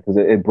blessing, man, because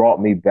it brought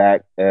me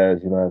back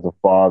as a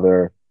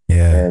father.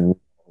 Yeah. And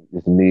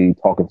just me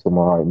talking to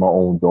my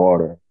own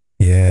daughter.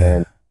 Yeah.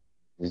 And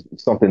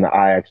it's something that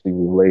I actually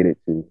related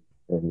to.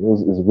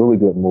 And it's a really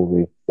good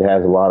movie. It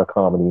has a lot of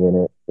comedy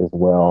in it as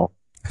well,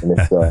 and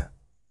it's a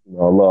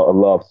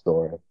love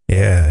story.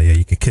 Yeah,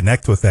 you could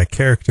connect with that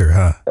character,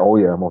 huh? Oh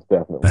yeah, most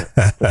definitely.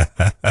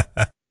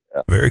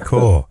 Very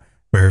cool.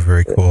 Very,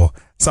 very cool.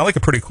 Sound like a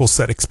pretty cool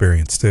set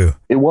experience too.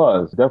 It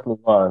definitely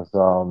was.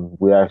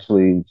 We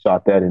actually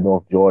shot that in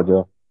North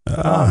Georgia,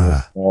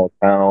 a small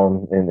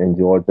town in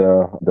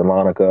Georgia,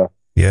 Dahlonega.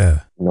 Yeah.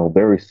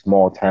 Very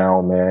small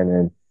town,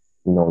 man,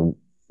 and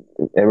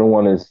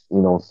everyone is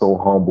so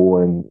humble,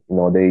 and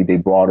they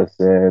brought us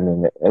in,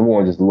 and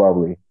everyone just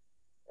lovely,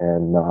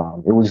 and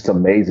it was just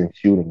amazing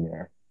shooting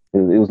there. It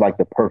was like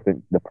the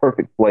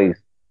perfect place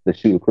to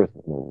shoot a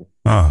Christmas movie.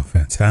 Oh,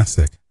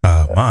 fantastic!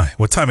 My,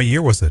 what time of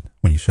year was it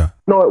when you shot?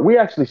 No, we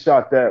actually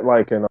shot that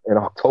in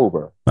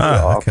October. Okay.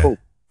 October.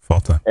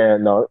 Fall time.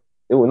 And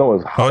it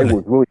was hot. It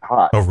was really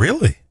hot. Oh,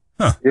 really?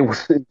 Huh. It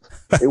was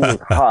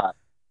hot.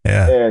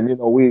 Yeah. And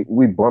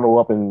we bundle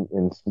up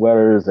in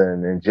sweaters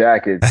and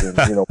jackets, and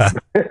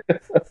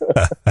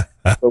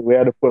so we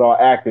had to put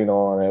our acting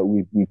on. And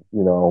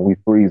we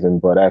freezing,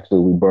 but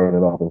actually we burn it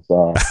off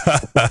inside.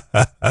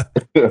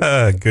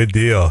 Good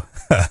deal.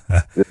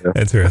 Yeah.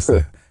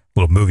 Interesting.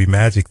 Little movie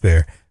magic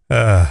there.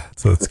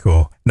 So that's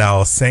cool.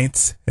 Now,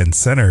 Saints and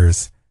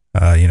Sinners,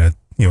 you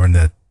were in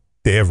the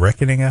Day of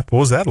Reckoning app. What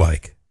was that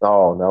like?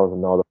 Oh, that was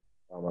another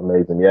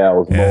amazing. Yeah, I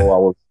was Yeah. Mo. I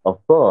was a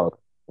thug.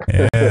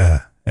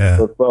 Yeah. Yeah.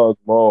 The thug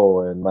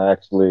Mo, and I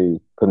actually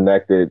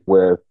connected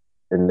with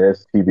in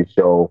this TV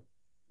show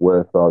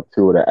with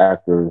two of the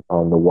actors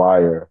on The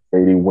Wire,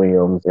 Katie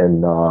Williams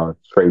and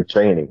Trey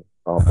Chaney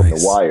from The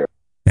Nice. Wire,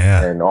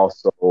 Yeah. and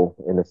also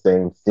in the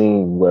same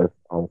scene with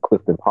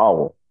Clifton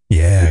Powell.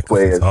 Yeah. He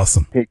played Clifton's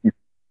awesome.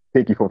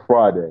 Pinky from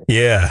Friday.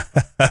 Yeah.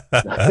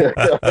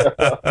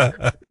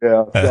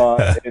 Yeah. So,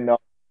 and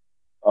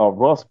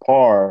Russ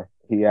Parr,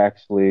 he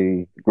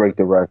actually, great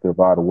director,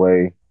 by the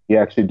way. He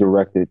actually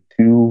directed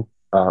two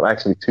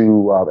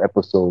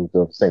episodes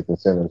of Saints and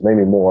Sinners,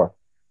 maybe more.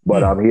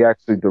 But he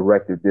actually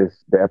directed the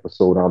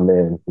episode I'm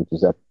in, which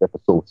is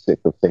episode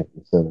 6 of Saints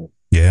and Sinners.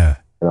 Yeah.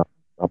 And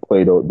I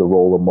played the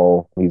role of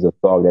Mo. He's a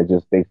thug that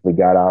just basically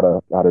got out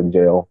of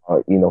jail.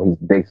 He's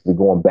basically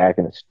going back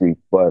in the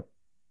streets, but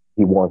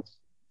he wants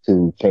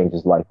to change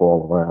his life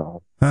all around.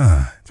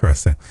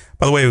 Interesting.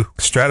 By the way,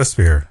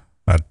 Stratosphere,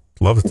 I'd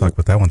love to talk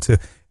about that one too.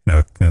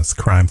 It's a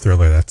crime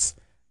thriller. That's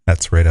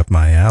right up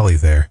my alley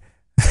there.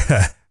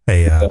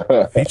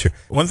 A feature.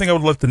 One thing I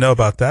would love to know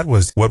about that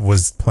was what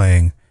was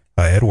playing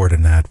Edward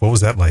in that. What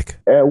was that like?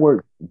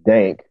 Edward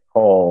Dank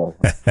Hall.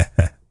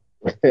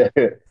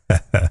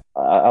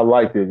 I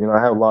liked it. I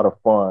had a lot of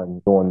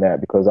fun doing that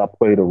because I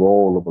played the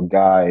role of a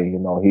guy.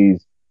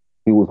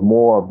 He was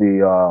more of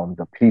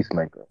the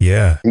peacemaker.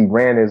 Yeah. He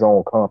ran his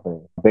own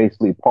company,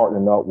 basically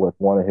partnering up with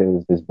one of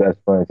his best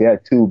friends. He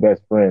had two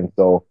best friends.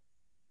 So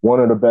one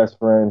of the best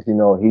friends, he's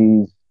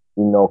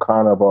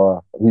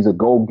he's a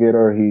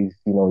go-getter. He's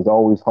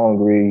always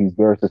hungry. He's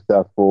very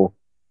successful.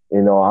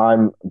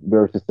 I'm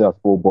very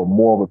successful, but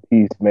more of a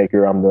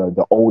peacemaker. I'm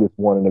the oldest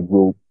one in the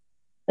group.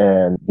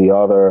 And the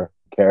other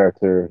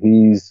character,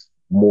 he's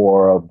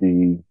more of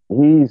he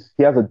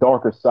has a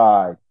darker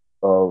side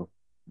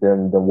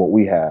than what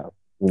we have.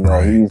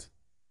 Right. He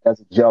has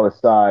a jealous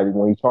side.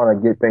 When he's trying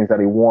to get things that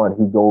he wants,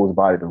 he goes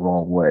about it the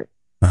wrong way.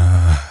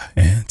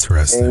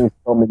 Interesting. Things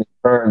come in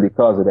turn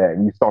because of that.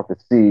 And you start to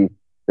see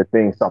the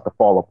things start to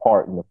fall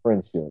apart in the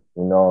friendship.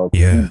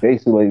 Yeah. He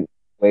basically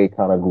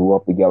kind of grew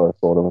up together,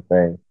 sort of a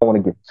thing. I don't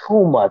want to get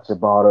too much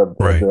about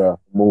the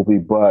movie,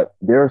 but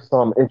there's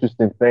some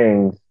interesting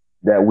things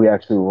that we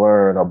actually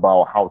learn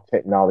about how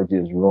technology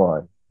is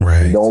run.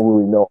 Right. We don't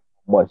really know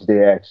how much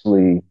they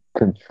actually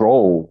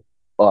control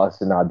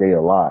us in our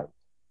daily lives.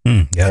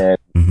 Yeah.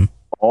 And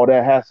all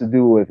that has to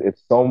do with if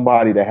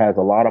somebody that has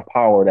a lot of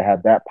power, to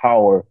have that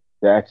power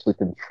to actually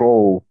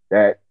control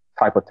that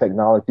type of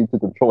technology to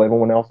control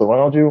everyone else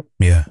around you,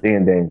 yeah, they're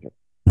in danger.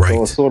 Right.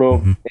 So it's sort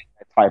of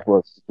that type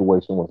of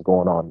situation what's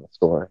going on in the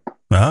story.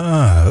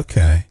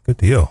 Okay. Good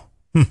deal.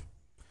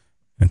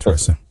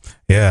 Interesting.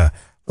 Yeah.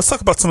 Let's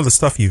talk about some of the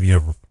stuff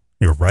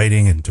you're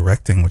writing and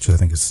directing, which I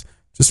think is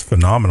just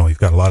phenomenal. You've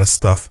got a lot of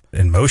stuff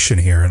in motion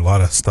here and a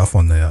lot of stuff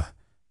on the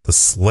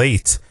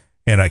slate.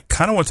 And I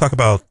kind of want to talk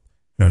about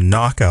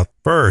Knockout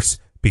first,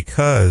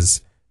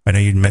 because I know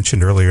you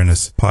mentioned earlier in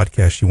this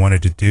podcast you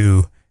wanted to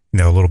do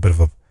a little bit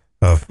of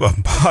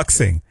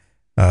unboxing,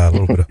 a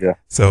little bit of yeah.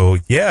 So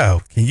yeah,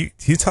 can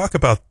you talk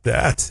about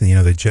that?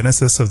 The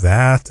genesis of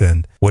that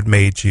and what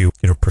made you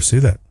pursue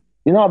that?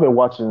 I've been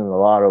watching a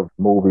lot of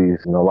movies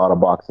and a lot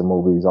of boxing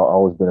movies. I've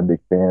always been a big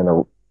fan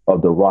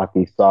of the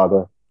Rocky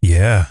saga.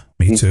 Yeah,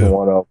 me too. Each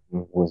one of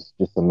them was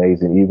just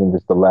amazing. Even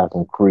just the last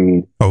one,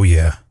 Creed. Oh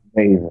yeah,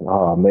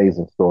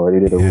 amazing story.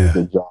 They did a really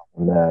good job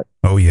on that.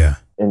 Oh yeah.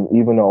 And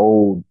even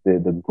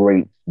the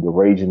great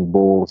Raging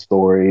Bull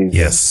stories.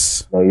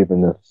 Yes. And,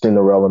 even the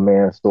Cinderella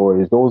Man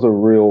stories. Those are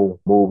real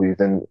movies.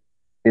 And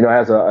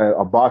as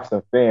a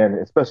boxing fan,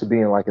 especially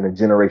being like in a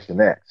Generation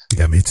X.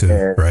 Yeah, me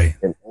too. Right.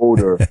 And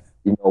older.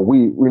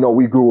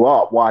 We grew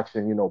up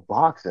watching,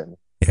 boxing.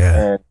 Yeah.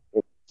 And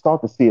it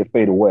start to see it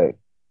fade away.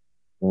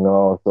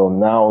 So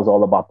now it's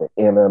all about the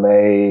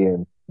MMA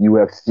and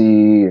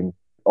UFC and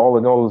all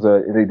of those.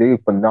 They're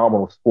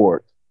phenomenal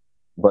sports,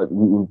 but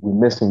we're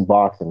missing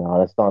boxing now.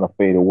 That's starting to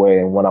fade away.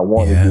 And what I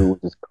wanted to do was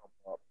just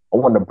come up. I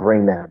wanted to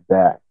bring that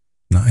back.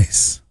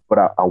 Nice.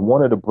 But I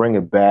wanted to bring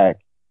it back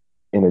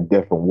in a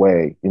different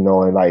way,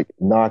 and like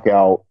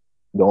Knockout,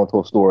 the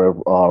untold story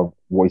of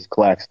Royce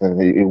Claxton.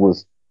 It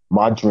was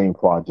my dream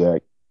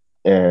project,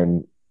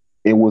 and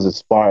it was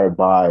inspired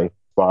by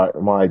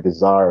my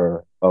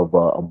desire of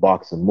a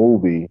boxing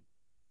movie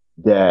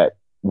that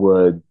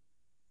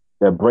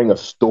bring a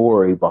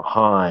story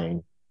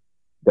behind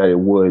that it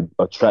would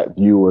attract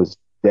viewers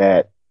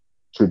that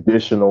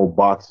traditional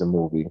boxing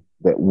movie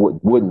that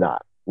would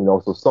not,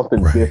 so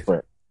something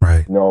different.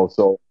 Right.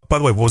 So by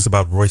the way, what was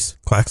about Royce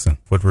Claxton?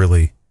 What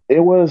really?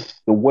 It was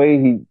the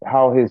way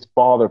how his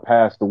father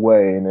passed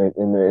away, and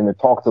it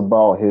talks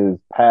about his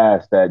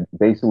past that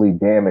basically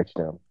damaged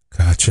him.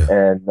 Gotcha.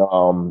 And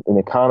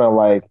it kind of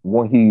like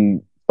when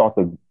he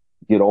started to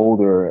get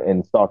older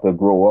and start to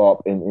grow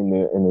up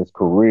in his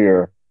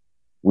career,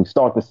 we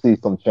start to see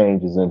some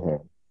changes in him.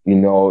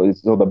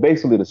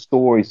 Basically the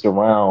story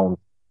surrounds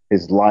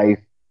his life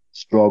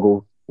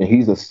struggles, and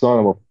he's the son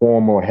of a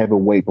former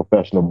heavyweight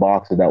professional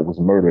boxer that was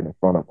murdered in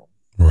front of him.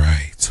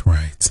 Right,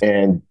 right.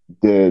 And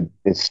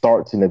it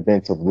starts in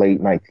events of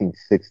late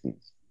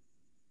 1960s.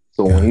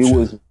 So Gotcha.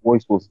 when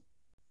Royce was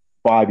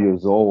 5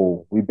 years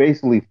old, we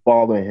basically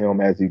follow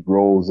him as he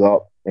grows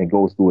up and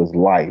goes through his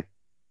life.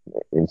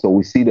 And so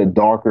we see the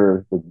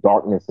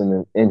darkness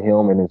in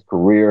him and his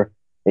career.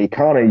 He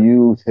kind of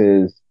used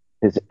his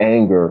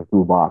anger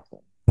through boxing.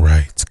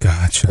 Right,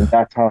 gotcha. And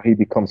that's how he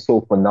becomes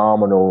so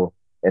phenomenal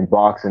in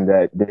boxing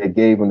that they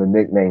gave him the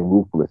nickname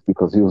Ruthless,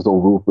 because he was so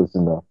ruthless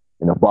in the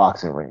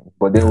boxing ring.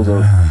 But there was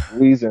a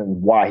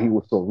reason why he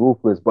was so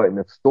ruthless. But in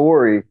the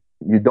story,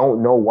 you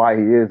don't know why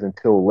he is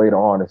until later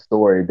on in the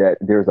story that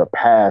there's a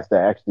past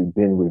that actually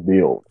been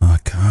revealed. Oh,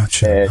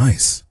 gotcha. And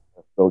nice.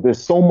 So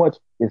there's so much.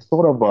 It's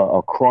sort of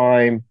a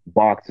crime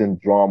boxing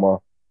drama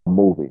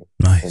movie.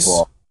 Nice.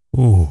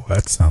 Ooh,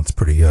 that sounds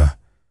pretty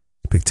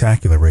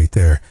spectacular right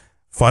there.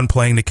 Fun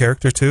playing the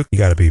character too. You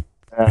got to be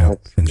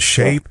in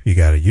shape. You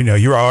got to,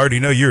 you already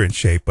know you're in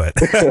shape, but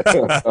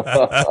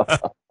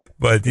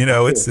but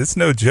it's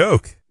no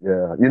joke.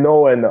 Yeah,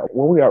 and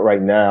where we are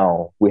right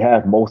now, we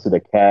have most of the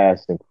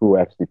cast and crew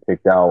actually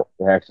picked out.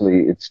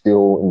 Actually, it's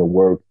still in the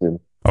works, and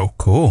oh,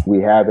 cool.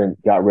 We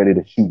haven't got ready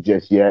to shoot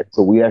just yet,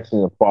 so we actually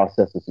in the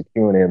process of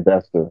securing an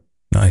investor.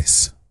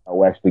 Nice.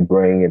 Will actually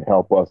bring and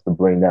help us to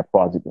bring that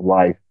project to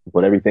life,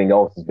 but everything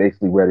else is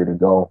basically ready to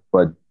go.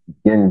 But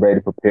getting ready,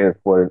 prepared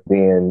for it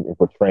being and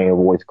portraying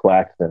Royce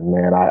Claxton,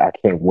 man, I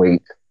can't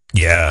wait.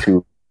 Yeah.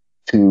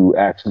 To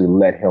actually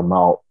let him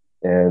out,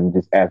 and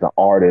just as an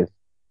artist,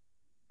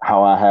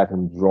 how I have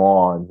him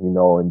drawn,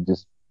 and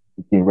just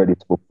getting ready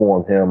to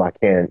perform him. I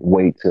can't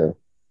wait to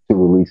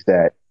release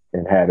that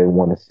and have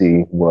everyone to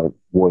see what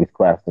Royce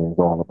Claxton is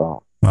all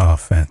about. Oh,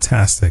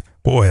 fantastic.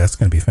 Boy, that's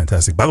going to be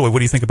fantastic. By the way, what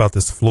do you think about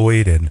this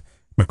Floyd and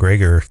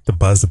McGregor, the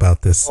buzz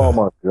about this? Oh,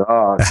 my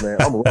gosh, man.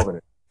 I'm loving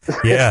it.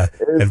 Yeah,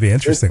 it'd be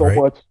interesting,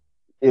 right?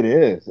 It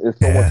is. It's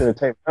so much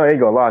entertainment. I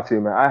ain't going to lie to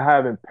you, man. I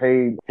haven't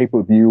paid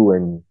pay-per-view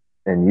in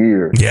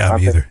years. Yeah,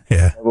 me either.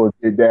 Yeah.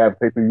 Did that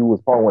pay-per-view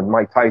was probably when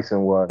Mike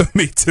Tyson was.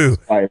 Me too.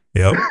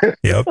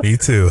 Yep, me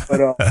too.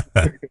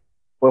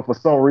 But for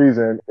some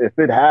reason, if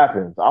it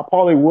happens, I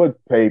probably would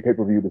pay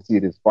pay-per-view to see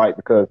this fight,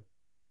 because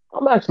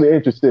I'm actually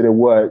interested in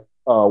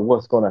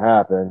what's going to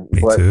happen.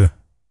 Me too.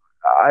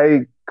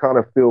 I kind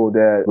of feel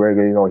that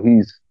Gregor,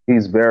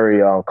 he's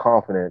very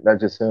confident. Not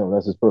just him,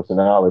 that's his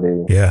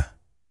personality. Yeah.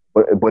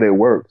 But it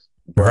works.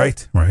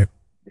 Right.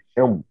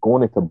 Him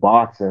going into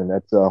boxing,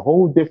 that's a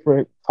whole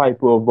different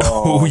type of.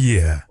 Oh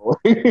yeah.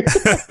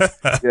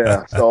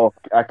 Yeah. So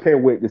I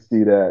can't wait to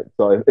see that.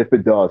 So if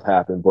it does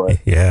happen, but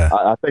yeah,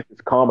 I think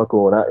it's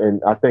comical,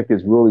 and I think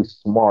it's really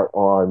smart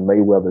on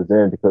Mayweather's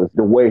end, because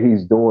the way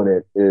he's doing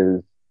it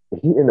is.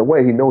 In a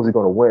way, he knows he's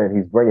going to win.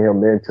 He's bringing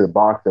him into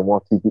boxing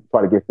once he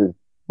try to get his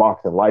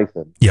boxing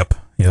license. Yep.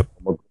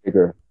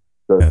 McGregor.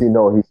 So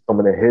he's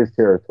coming in his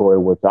territory,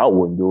 which I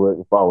wouldn't do it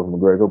if I was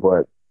McGregor,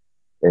 but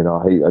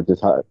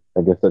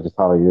I guess that's just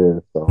how he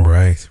is. So.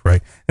 Right.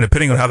 And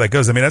depending on how that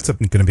goes, I mean, that's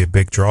going to be a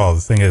big draw.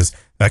 The thing is,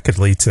 that could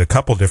lead to a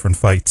couple different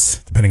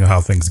fights, depending on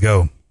how things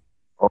go.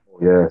 Oh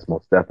yes,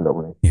 most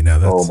definitely.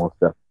 That's most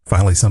definitely.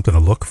 Finally something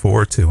to look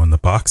forward to on the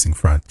boxing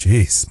front.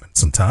 Jeez, been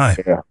some time.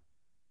 Yeah.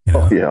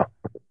 Yeah.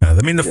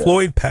 I mean, the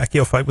Floyd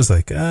Pacquiao fight was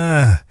like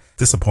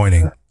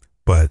disappointing,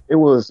 but it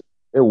was,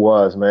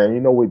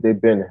 man.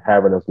 They've been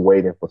having us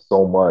waiting for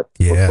so much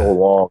for so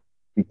long.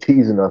 He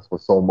teasing us for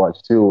so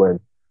much too, and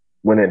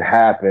when it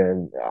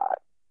happened,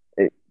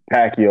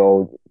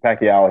 Pacquiao,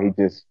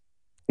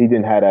 he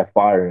didn't have that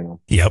fire in him.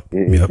 Yep.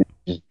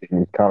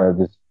 He kind of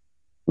just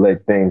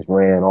let things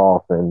ran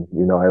off, and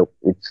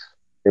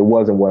it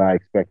wasn't what I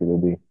expected it to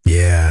be.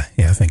 Yeah,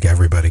 I think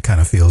everybody kind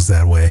of feels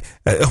that way.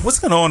 What's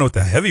going on with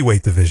the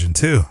heavyweight division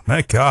too?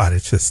 My God,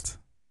 it's just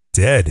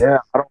dead. Yeah,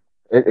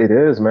 it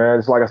is, man.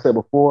 It's like I said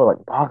before,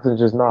 like boxing's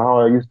just not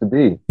how it used to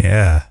be.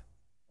 Yeah.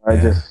 I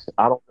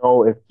don't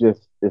know if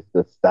it's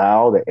the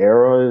style, the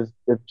era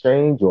is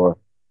changed, or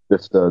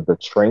just the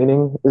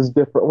training is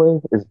different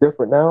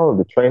now.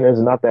 The trainers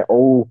are not that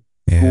old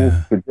school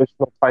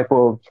traditional type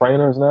of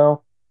trainers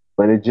now,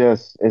 but it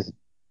just is.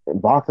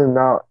 Boxing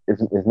now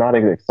is not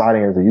as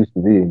exciting as it used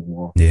to be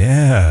anymore.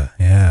 Yeah.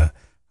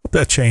 Hope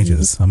that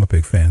changes. I'm a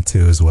big fan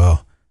too as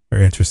well.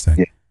 Very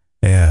interesting.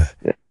 Yeah.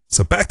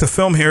 So back to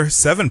film here.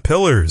 7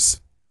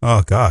 Pillars.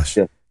 Oh gosh.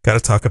 Got to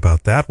talk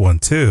about that one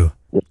too.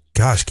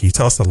 Gosh, can you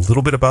tell us a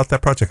little bit about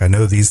that project? I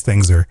know these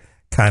things are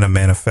kind of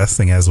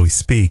manifesting as we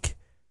speak,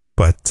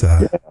 but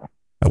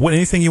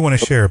anything you want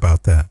to share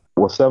about that?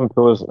 Well, 7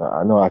 Pillars,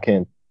 I know I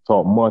can't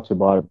talk much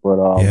about it,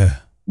 but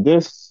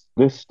this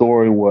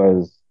story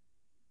was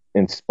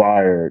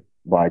inspired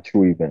by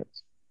true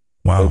events.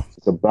 Wow.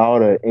 It's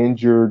about an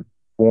injured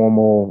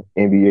former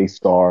NBA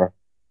star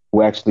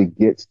who actually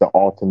gets the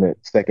ultimate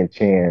second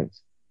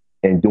chance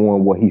in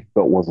doing what he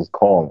felt was his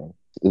calling.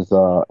 It's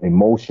a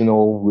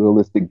emotional,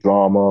 realistic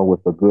drama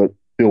with a good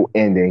feel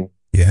ending.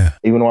 Yeah.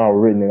 Even though I've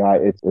written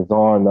it, it's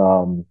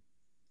on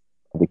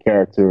the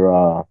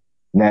character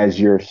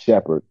Nazir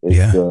Shepard.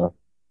 It's the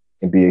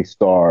NBA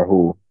star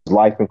who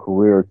life and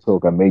career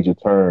took a major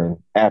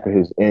turn after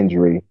his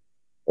injury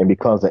and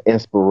becomes an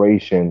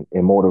inspiration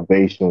and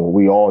motivation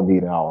we all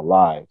need in our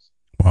lives.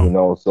 Wow. You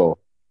know, so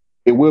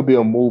it will be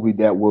a movie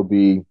that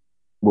will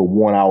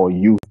want our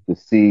youth to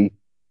see.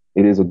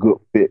 It is a good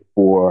fit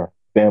for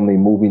family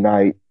movie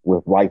night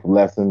with life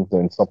lessons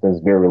and something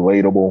that's very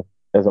relatable.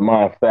 As a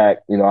matter of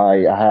fact, you know,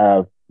 I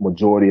have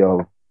majority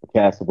of the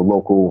cast of the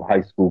local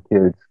high school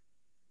kids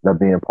that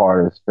being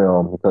part of this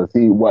film because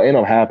what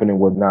ended up happening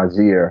with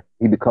Nazir,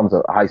 he becomes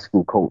a high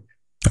school coach.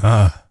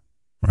 Ah,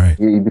 right.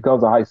 He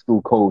becomes a high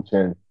school coach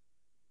and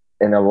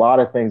a lot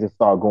of things that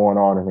start going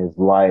on in his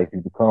life, he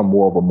becomes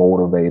more of a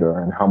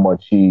motivator and how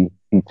much he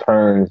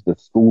turns the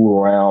school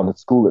around. The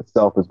school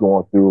itself is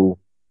going through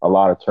a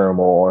lot of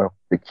turmoil.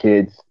 The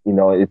kids, you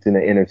know, it's in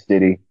the inner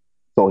city.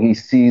 So he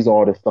sees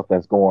all this stuff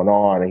that's going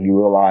on and he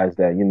realized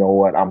that, you know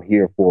what, I'm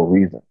here for a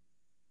reason.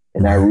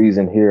 And that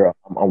reason here,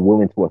 I'm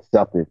willing to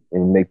accept it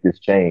and make this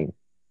change.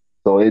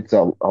 So it's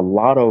a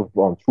lot of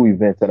true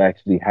events that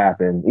actually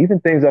happen, even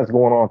things that's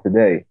going on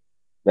today.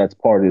 That's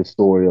part of the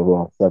story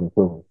of Seven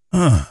Pillars.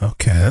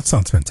 Okay, that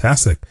sounds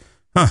fantastic.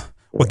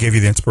 What gave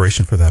you the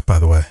inspiration for that, by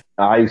the way?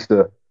 I used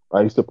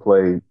to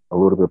play a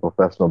little bit of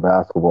professional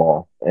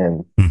basketball,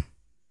 and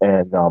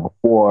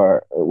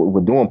before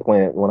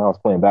when I was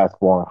playing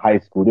basketball in high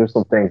school, there's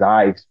some things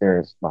I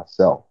experienced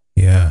myself.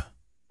 Yeah,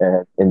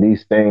 and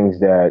these things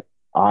that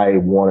I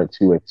wanted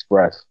to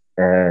express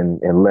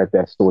and let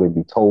that story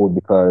be told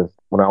because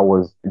when I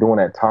was during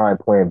that time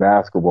playing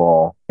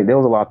basketball, there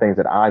was a lot of things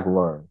that I've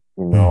learned,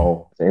 you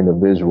know, as an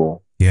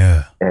individual.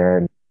 Yeah,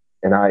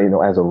 and I, you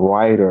know, as a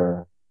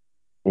writer,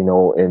 you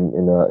know,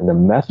 in a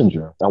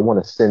messenger, I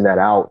want to send that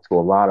out to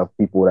a lot of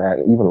people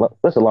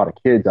there's a lot of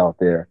kids out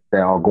there that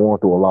are going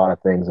through a lot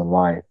of things in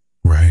life,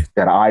 right?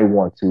 That I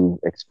want to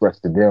express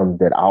to them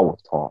that I was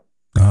taught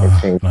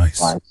and change nice.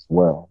 life as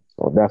well.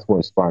 So that's what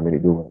inspired me to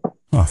do it.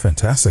 Oh,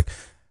 fantastic!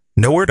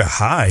 Nowhere to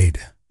Hide.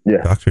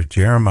 Yeah, Dr.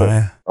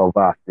 Jeremiah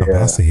Abbasi.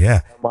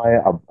 Yeah,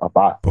 Jeremiah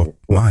Abbasi. Oh,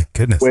 my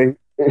goodness.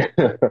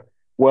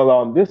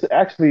 Well, this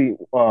actually,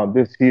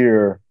 this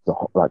here is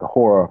like a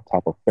horror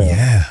type of film.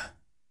 Yeah.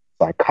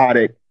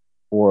 Psychotic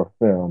horror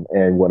film.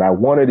 And what I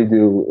wanted to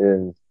do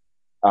is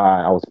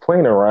I was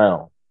playing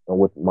around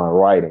with my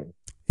writing.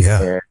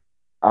 Yeah. And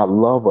I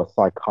love a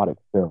psychotic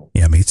film.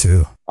 Yeah, me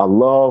too. I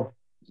love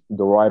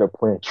the writer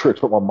playing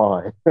tricks with my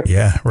mind.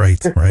 Yeah, right.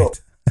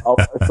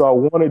 So I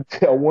wanted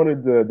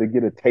to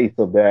get a taste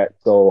of that.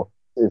 So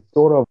it's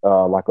sort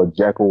of like a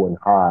Jekyll and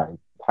Hyde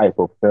type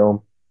of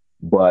film,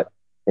 but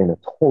in a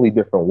totally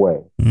different way.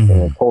 In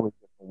a totally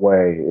different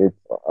way. It's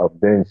a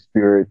Ben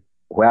Spirit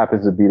who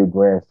happens to be the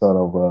grandson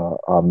of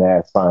a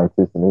mad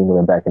scientist in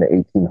England back in the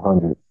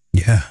 1800s.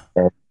 Yeah.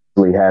 And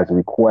he has a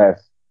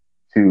request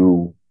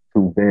to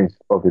avenge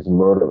of his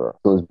murderer.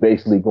 So it's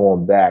basically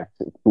going back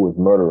to his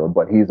murderer,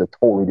 but he's a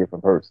totally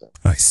different person.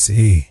 I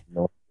see. You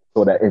know?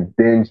 So that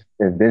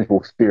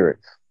vengeful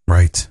spirits.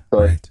 Right. So,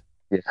 right.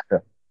 Yeah.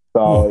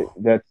 So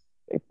that's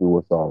basically what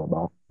it's all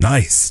about.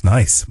 Nice.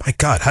 My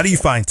God, how do you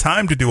find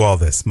time to do all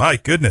this? My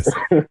goodness.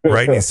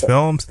 Writing these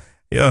films.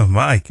 Yeah,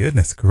 my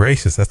goodness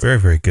gracious. That's very,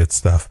 very good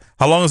stuff.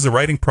 How long has the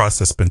writing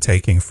process been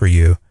taking for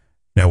you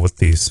now with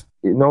these?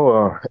 You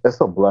know, it's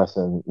a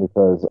blessing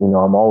because, you know,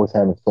 I'm always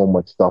having so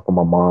much stuff in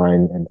my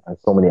mind and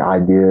so many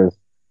ideas.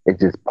 It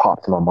just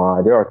pops in my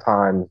mind. There are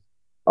times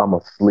I'm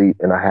asleep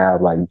and I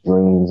have like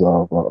dreams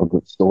of a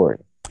good story.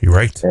 You're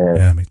right.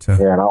 Yeah, me too.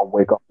 Yeah, and I'll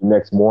wake up the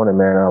next morning,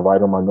 man, and I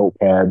write on my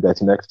notepad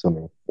that's next to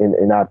me.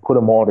 And I put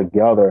them all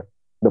together.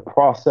 The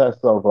process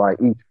of like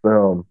each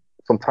film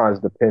sometimes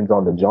depends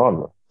on the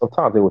genre.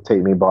 Sometimes it would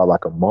take me about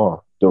like a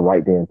month to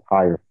write the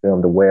entire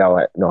film the way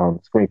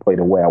screenplay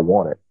the way I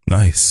want it.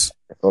 Nice.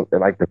 So,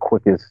 like the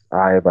quickest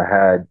I ever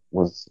had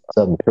was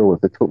Seven Pillars.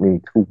 It took me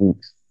 2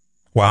 weeks.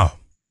 Wow.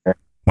 It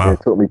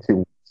took me 2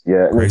 weeks.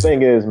 Yeah. And Crazy. The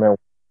thing is, man,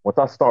 once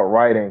I start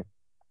writing,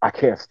 I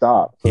can't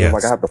stop. So yes,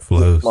 like I have to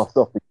push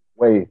myself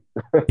away.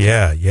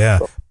 Yeah.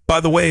 So, by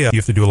the way, you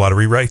have to do a lot of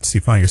rewrites.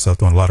 You find yourself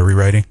doing a lot of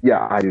rewriting?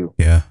 Yeah, I do.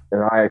 Yeah.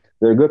 And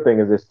the good thing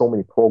is there's so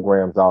many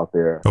programs out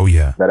there. Oh,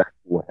 yeah. That actually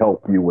will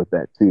help you with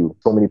that too.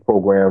 So many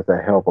programs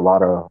that help a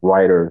lot of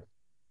writers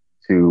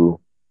to,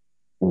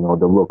 you know,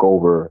 to look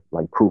over,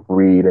 like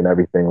proofread and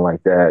everything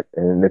like that.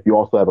 And if you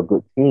also have a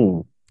good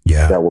team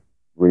that will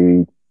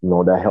read, you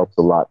know, that helps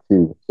a lot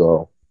too.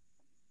 So,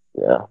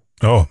 yeah.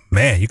 Oh,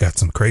 man, you got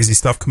some crazy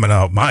stuff coming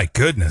out. My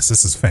goodness,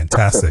 this is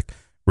fantastic.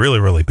 Really,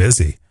 really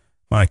busy.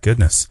 My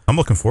goodness. I'm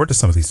looking forward to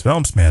some of these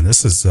films, man. This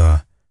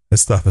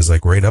stuff is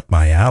like right up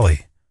my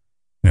alley.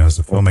 You know, as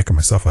a filmmaker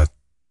myself, I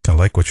kind of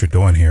like what you're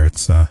doing here.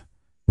 It's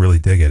really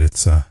dig it.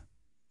 It's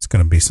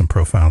going to be some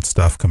profound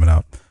stuff coming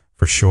out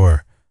for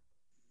sure.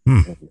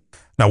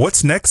 Now,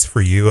 what's next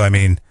for you? I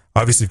mean,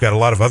 obviously, you've got a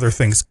lot of other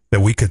things that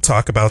we could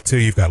talk about too.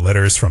 You've got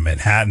Letters from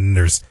Manhattan.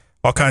 There's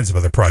all kinds of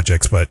other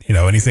projects, but you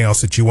know, anything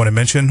else that you want to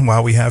mention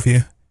while we have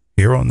you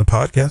here on the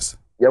podcast?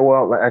 Yeah,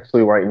 well,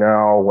 actually, right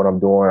now, what I'm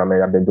doing, I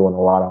mean, I've been doing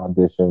a lot of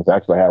auditions.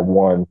 Actually, I have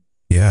one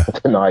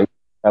tonight.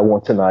 I had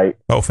one tonight.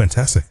 Oh,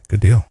 fantastic.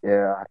 Good deal.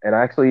 Yeah, and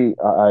actually,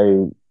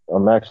 I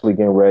I'm actually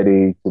getting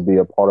ready to be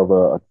a part of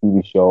a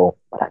TV show,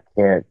 but I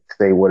can't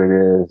say what it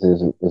is.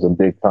 It's a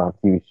big time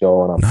TV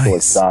show, and I'm so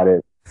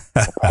excited.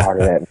 I'm a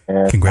part of that,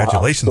 man.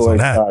 Congratulations on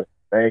that.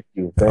 Thank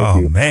you.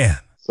 Oh, man.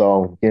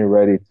 So I'm getting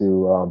ready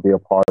to be a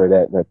part of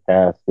that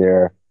cast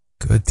there.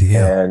 Good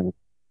deal. And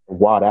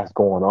while that's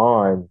going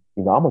on,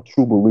 I'm a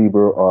true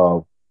believer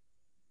of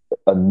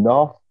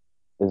enough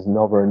is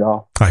never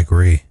enough. I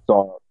agree.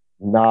 So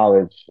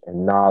knowledge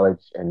and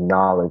knowledge and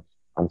knowledge.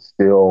 I'm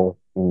still,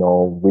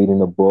 reading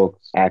the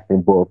books,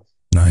 acting books.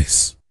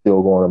 Nice.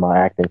 Still going to my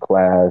acting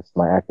class,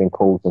 my acting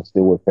coach. I'm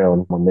still with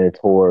him, my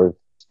mentors.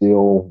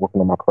 Still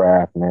working on my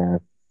craft, man.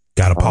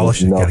 Got to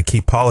polish it. Got to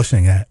keep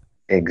polishing that.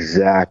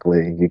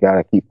 Exactly. You got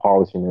to keep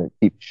polishing it,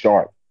 keep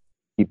sharp,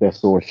 keep that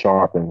sword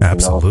sharp. And,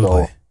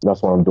 absolutely. So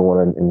that's what I'm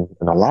doing.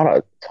 And a lot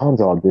of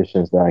tons of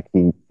auditions that I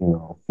keep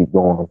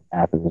going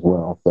after as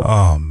well. So,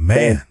 oh,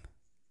 man.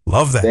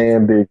 Love that.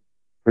 Damn big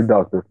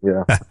productive.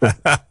 Yeah.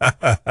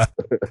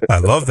 I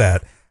love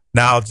that.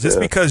 Now, just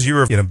because you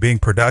were, being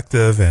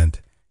productive and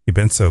you've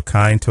been so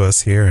kind to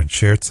us here and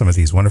shared some of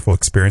these wonderful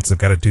experiences, I've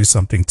got to do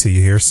something to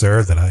you here,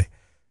 sir, that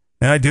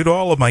I do to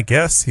all of my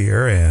guests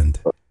here. And,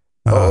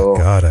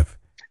 God, I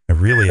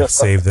really have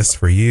saved this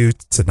for you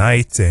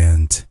tonight.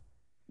 And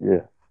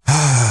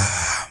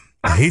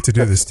I hate to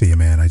do this to you,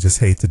 man. I just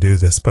hate to do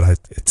this, but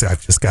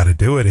I've just got to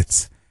do it.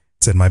 It's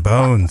in my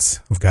bones.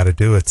 I've got to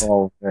do it.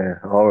 Oh, man.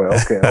 All right.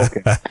 Okay.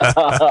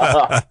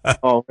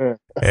 Oh, man.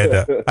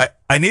 And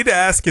I need to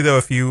ask you, though,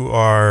 if you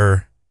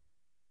are,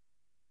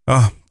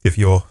 if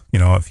you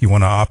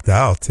want to opt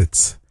out.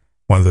 It's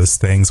one of those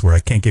things where I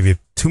can't give you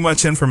too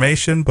much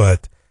information,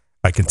 but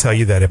I can tell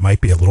you that it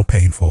might be a little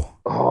painful.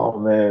 Oh,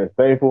 man.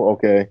 Painful?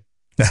 Okay.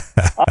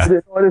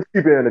 Let's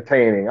keep it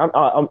entertaining. I'm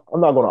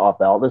not going to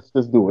opt out. Let's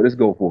do it. Let's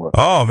go for it.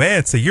 Oh,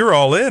 man. So you're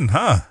all in,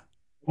 huh?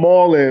 I'm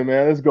all in,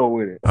 man. Let's go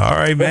with it. All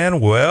right,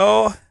 man.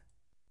 Well,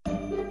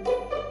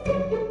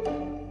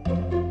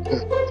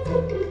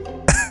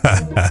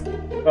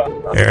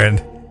 Aaron,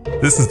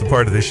 this is the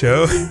part of the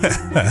show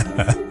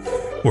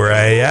where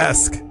I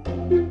ask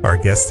our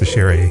guests to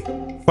share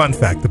a fun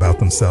fact about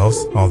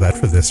themselves. All that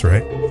for this,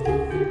 right?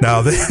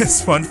 Now,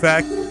 this fun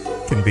fact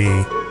can be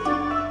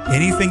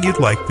anything you'd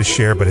like to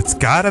share, but it's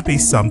got to be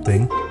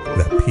something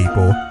that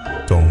people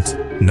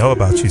don't know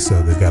about you.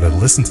 So they've got to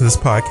listen to this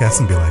podcast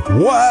and be like,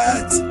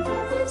 what?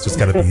 So it's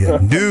got to be a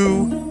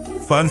new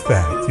fun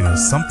fact,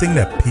 something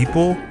that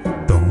people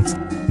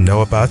don't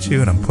know about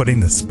you. And I'm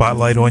putting the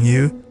spotlight on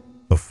you.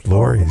 The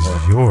floor is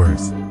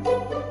yours.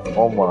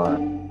 Oh, my.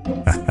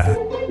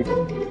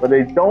 What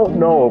they don't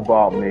know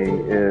about me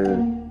is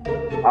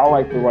I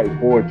like to write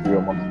poetry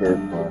on my spare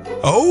time.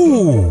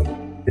 Oh,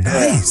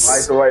 nice. I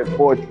like to write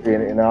poetry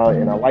and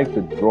I like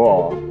to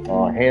draw,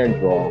 hand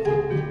draw.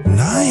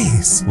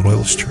 Nice. Little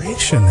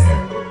illustration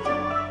there.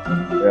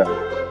 Yeah.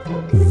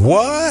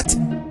 What?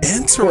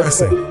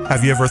 Interesting.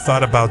 Have you ever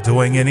thought about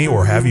doing any,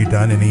 or have you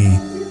done any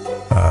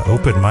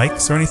open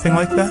mics or anything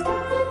like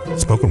that?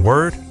 Spoken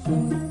word?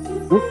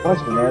 Good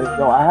question, man.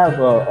 I have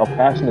a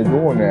passion of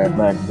doing that,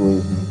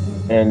 actually.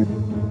 And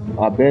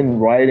I've been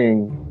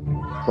writing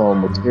some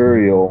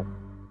material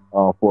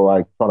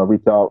for trying to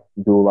reach out,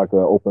 do an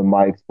open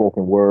mic,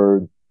 spoken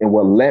word. And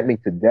what led me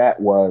to that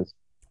was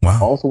I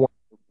also want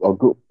a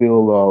good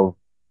feel of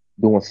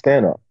doing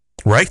stand-up.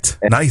 Right.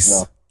 And,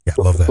 nice. Yeah,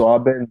 I love that. So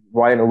I've been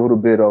writing a little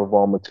bit of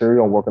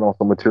material. I'm working on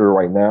some material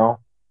right now.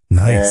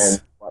 Nice.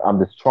 And I'm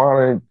just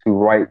trying to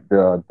write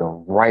the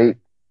right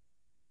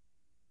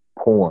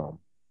poem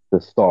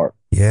to start.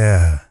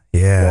 Yeah.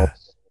 Yeah.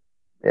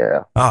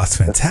 Yeah. Oh, it's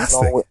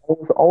fantastic.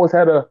 Always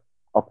had a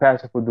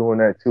passion for doing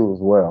that too as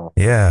well.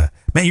 Yeah.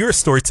 Man, you're a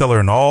storyteller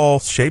in all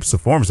shapes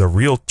and forms, a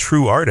real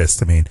true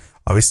artist. I mean,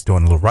 obviously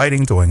doing a little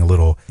writing, doing a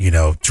little,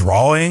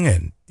 drawing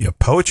and,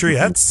 poetry.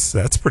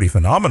 That's pretty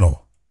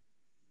phenomenal.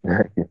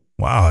 Thank you.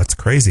 Wow, that's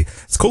crazy.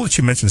 It's cool that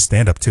you mentioned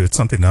stand-up too. It's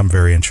something that I'm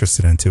very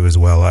interested in too as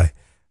well.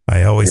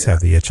 I always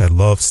have the itch. I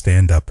love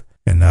stand-up.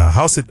 And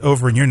how's it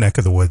over in your neck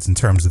of the woods in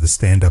terms of the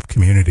stand-up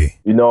community?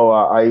 I'm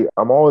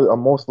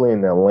mostly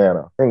in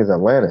Atlanta. The thing is,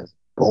 Atlanta is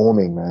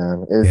booming,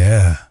 man.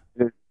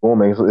 It's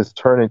booming. It's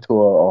turned into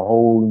a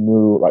whole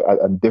new,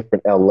 a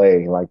different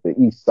LA, like the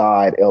East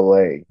Side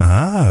LA.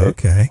 Ah,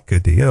 okay,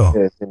 good deal.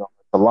 It's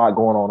a lot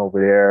going on over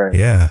there.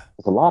 Yeah,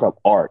 there's a lot of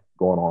art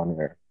going on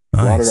there.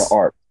 Nice. A lot of the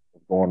art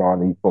going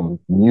on, from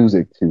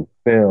music to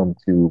film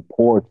to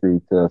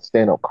poetry to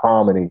stand-up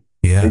comedy.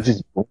 Yeah. It's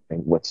just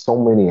booming with so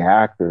many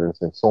actors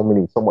and so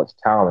much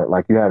talent,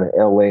 like you have in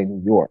LA,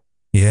 New York.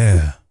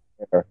 Yeah.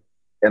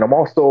 And I'm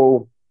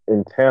also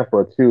in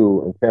Tampa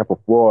too, in Tampa,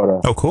 Florida.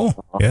 Oh,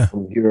 cool. Yeah.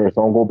 I'm here,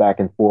 so I'll go back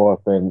and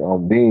forth.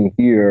 And being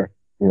here,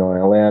 in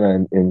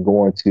Atlanta and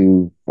going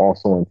to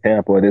also in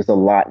Tampa, there's a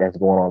lot that's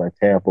going on in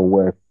Tampa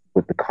with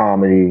the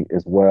comedy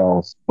as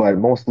well, but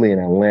mostly in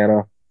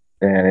Atlanta,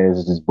 and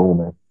it's just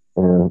booming.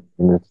 In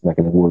this neck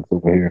of the woods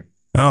over here.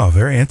 Oh,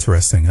 very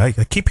interesting. I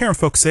keep hearing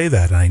folks say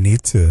that. I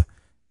need to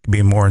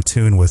be more in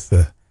tune with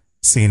the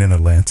scene in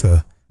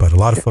Atlanta. But a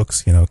lot of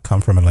folks,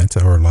 come from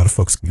Atlanta, or a lot of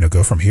folks,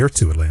 go from here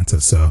to Atlanta.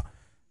 So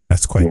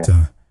that's quite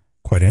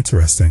Quite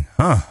interesting.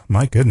 Huh.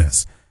 My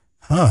goodness.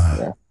 Huh.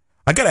 Yeah.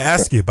 I got to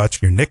ask you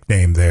about your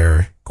nickname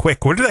there.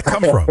 Quick. Where did that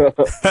come from?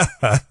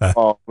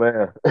 Oh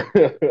man.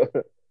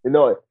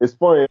 It's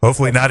funny.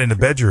 Hopefully not in the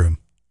bedroom.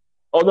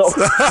 Oh no!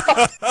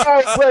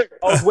 I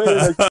was waiting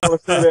that you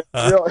want to say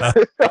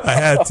that. I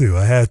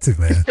had to,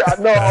 man.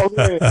 I know.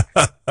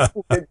 I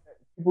was waiting.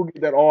 People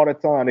get that all the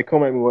time. They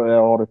come at me with that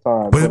all the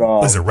time.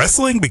 But is it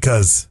wrestling?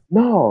 Because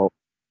no.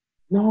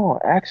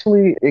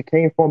 Actually, it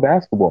came from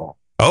basketball.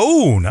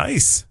 Oh,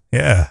 nice.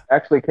 Yeah.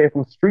 Actually, it came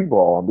from street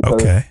ball.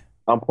 Because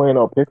I'm playing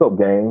a pickup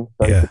game.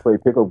 So I used to play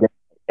pickup games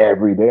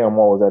every day. I'm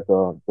always at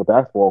the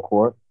basketball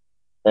court,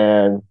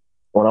 and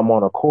when I'm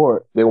on a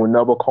court, they would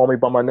never call me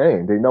by my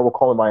name. They never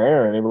call me by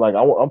Aaron. They were like,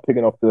 I'm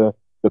picking up the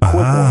quick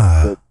one.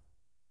 The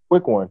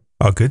quick one.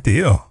 Oh, good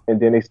deal. And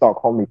then they start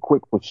calling me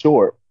Quick for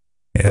short.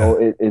 Yeah.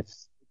 So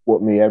it's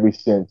with me ever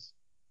since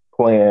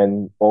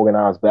playing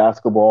organized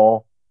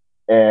basketball.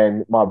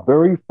 And my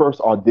very first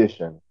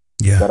audition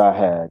that I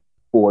had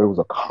it was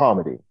a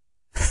comedy.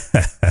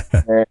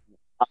 And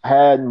I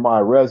had my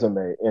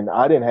resume, and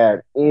I didn't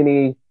have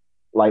any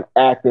like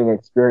acting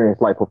experience,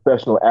 like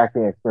professional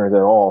acting experience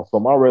at all. So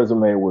my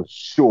resume was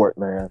short,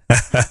 man.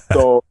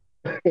 So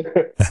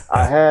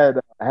I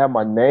had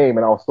my name,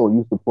 and I was so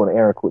used to putting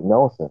Aaron Quick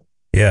Nelson.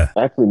 Yeah.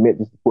 I actually meant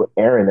just to put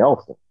Aaron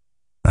Nelson.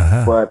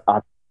 But I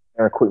put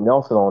Aaron Quick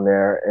Nelson on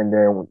there, and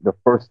then the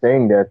first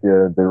thing that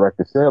the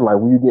director said, like,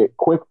 where you get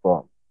Quick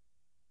from?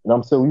 And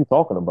I'm saying, what are you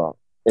talking about?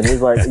 And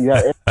he's like, you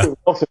have Aaron Quick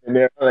Nelson in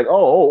there. I'm like,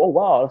 oh,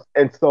 wow.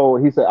 And so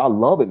he said, I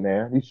love it,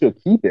 man. You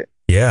should keep it.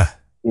 Yeah.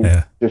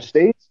 Your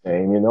stage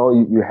name,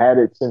 you had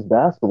it since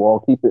basketball.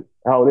 Keep it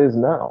how it is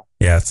now.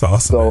 Yeah, it's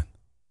awesome.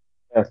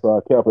 So I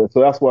kept it. So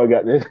that's why I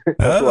got this.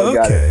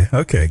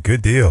 Okay.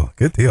 Good deal.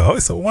 I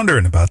was so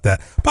wondering about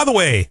that. By the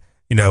way,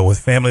 with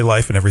family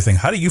life and everything,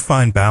 how do you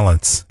find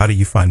balance? How do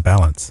you find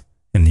balance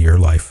in your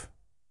life?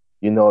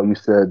 You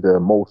said the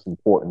most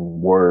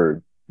important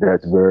word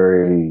that's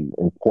very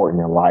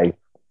important in life.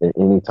 And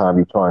anytime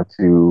you're trying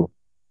to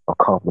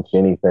accomplish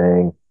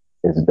anything,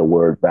 is the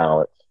word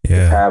balance.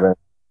 Yeah. It's having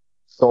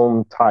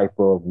some type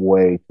of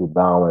way to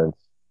balance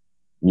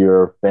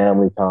your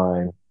family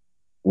time,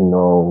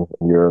 your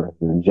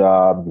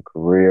job, your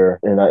career.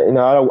 And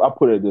I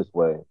put it this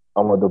way.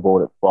 I'm a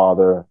devoted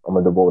father. I'm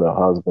a devoted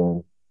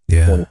husband.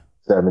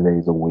 27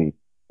 days a week.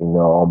 I'm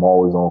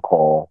always on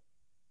call.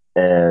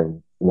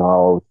 And,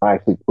 I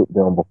actually put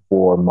them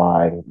before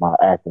my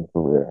acting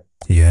career.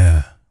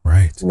 Yeah,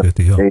 right. Good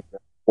deal. They're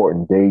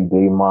important. They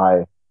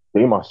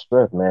my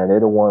strength, man. They're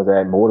the ones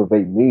that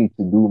motivate me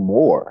to do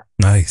more.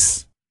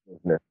 Nice.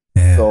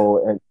 Yeah.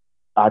 So, and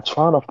I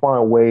try to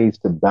find ways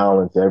to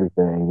balance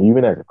everything,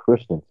 even as a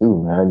Christian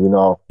too,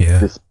 man.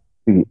 Just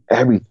be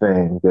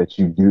everything that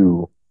you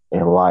do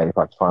in life.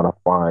 I try to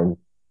find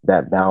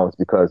that balance,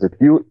 because if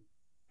you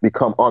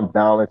become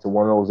unbalanced in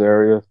one of those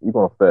areas, you're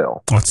gonna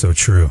fail. That's so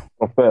true.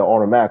 You're gonna fail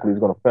automatically. It's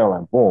gonna fail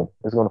like boom.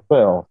 It's gonna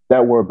fail.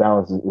 That word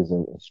balance is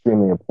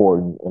extremely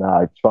important, and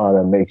I try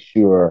to make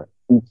sure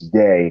each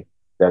day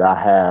that I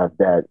have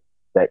that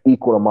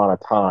equal amount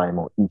of time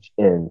on each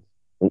end,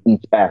 in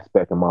each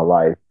aspect of my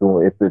life.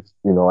 If it's,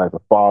 as a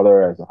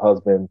father, as a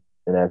husband,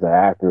 and as an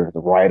actor, as a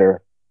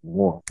writer,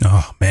 more.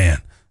 Oh,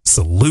 man.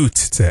 Salute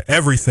to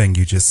everything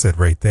you just said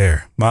right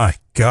there. My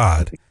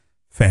God.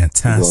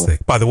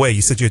 Fantastic. By the way,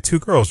 you said you had 2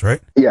 girls,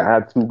 right? Yeah, I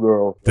had 2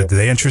 girls. Are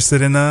they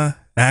interested in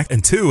act?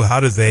 And 2, how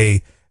do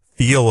they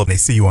feel when they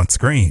see you on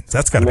screen?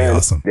 That's got to be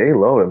awesome. They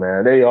love it,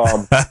 man. They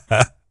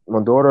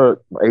my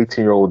daughter, my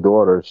 18-year-old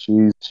daughter,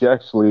 she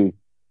actually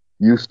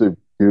used to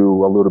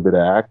do a little bit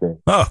of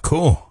acting. Oh,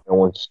 cool. And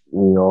when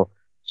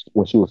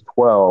she was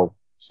 12,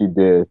 she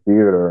did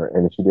theater,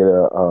 and she did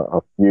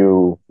a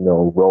few,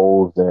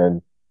 roles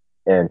and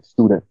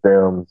student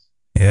films.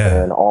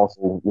 Yeah. And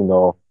also,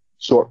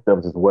 short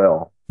films as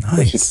well.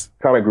 Nice. She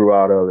kind of grew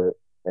out of it.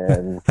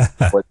 And,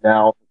 but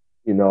now,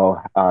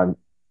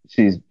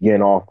 she's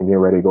getting off and getting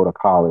ready to go to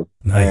college.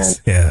 Nice.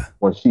 And yeah.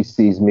 When she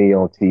sees me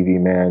on TV,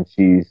 man,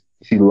 she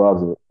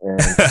loves it. And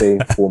say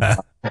for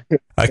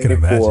I can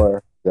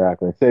imagine.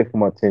 Exactly. Say for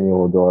my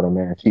 10-year-old daughter,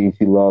 man, she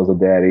loves her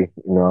daddy.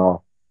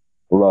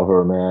 Love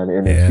her, man,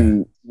 and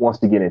she wants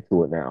to get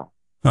into it now.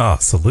 Oh,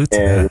 salute to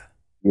that.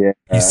 Yeah,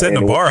 you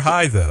setting the bar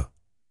high though.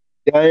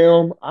 I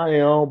am,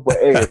 but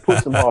hey, it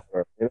puts them off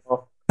her,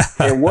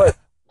 And what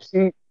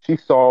she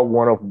saw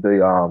one of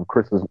the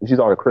she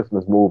saw the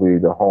Christmas movie,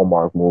 the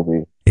Hallmark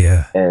movie.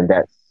 Yeah. And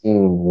that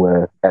scene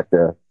at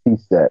the tea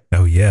set.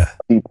 Oh yeah.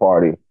 Tea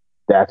party.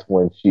 That's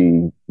when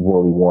she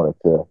really wanted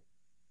to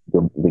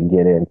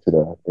get into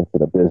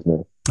the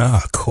business.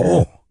 Oh,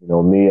 cool.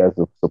 And, me as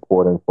a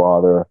supporting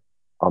father,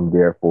 I'm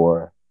there for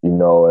her,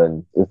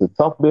 and it's a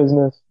tough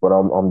business, but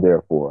I'm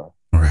there for her.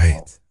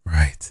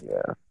 Right.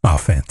 Yeah. Oh,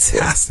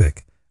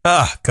 fantastic.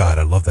 Ah, God,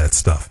 I love that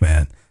stuff,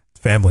 man.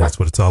 Family, that's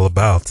what it's all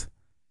about.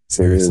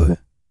 Seriously.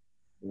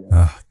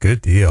 Yeah.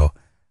 Good deal.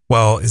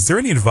 Well, is there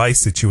any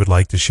advice that you would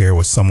like to share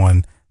with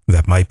someone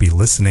that might be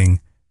listening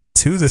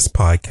to this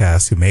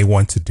podcast who may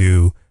want to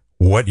do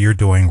what you're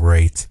doing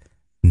right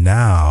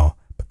now,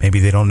 but maybe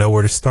they don't know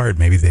where to start.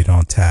 Maybe they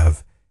don't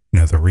have,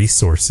 the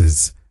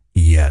resources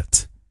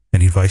yet.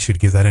 Any advice you'd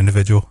give that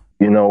individual?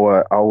 You know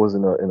what? I was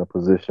in a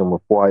position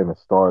before I even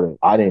started.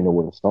 I didn't know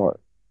where to start.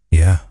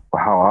 Yeah.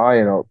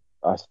 How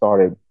I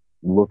started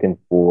looking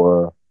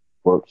for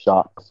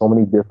workshops, so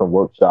many different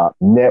workshops,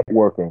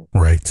 networking.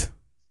 Right.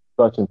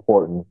 Such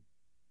important.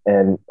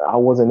 And I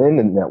wasn't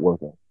into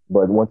networking.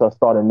 But once I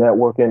started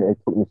networking, it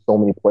took me so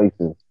many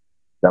places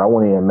that I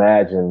wouldn't even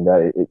imagine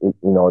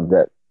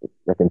that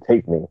that can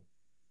take me.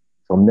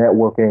 So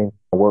networking,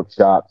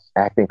 workshops,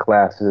 acting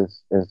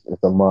classes is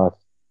a must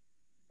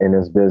in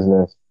this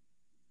business.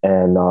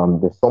 And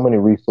there's so many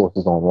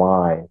resources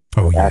online.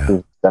 Oh, yeah.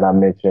 Actors that I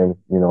mentioned,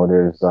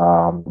 there's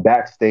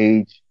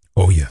Backstage.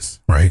 Oh, yes.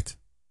 Right.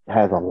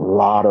 Has a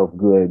lot of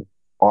good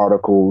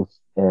articles.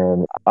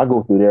 And I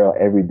go through there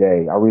every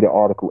day. I read an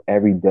article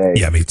every day.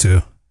 Yeah, me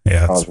too.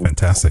 Yeah, it's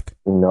fantastic.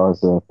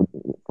 It's a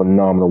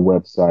phenomenal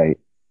website.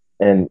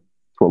 And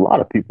to a lot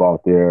of people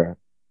out there,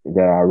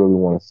 that I really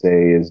want to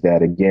say is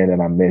that, again, that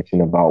I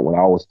mentioned about what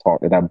I was taught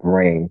that I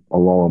bring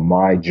along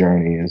my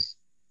journey is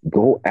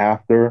go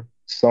after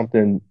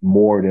something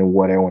more than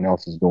what everyone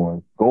else is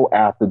doing. Go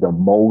after the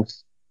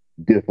most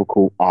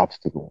difficult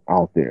obstacle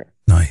out there.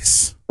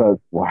 Nice. Because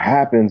what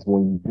happens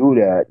when you do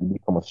that, you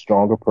become a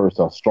stronger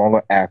person, a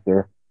stronger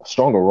actor, a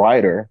stronger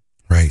writer.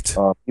 Right.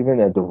 Even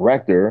a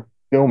director,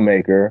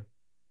 filmmaker.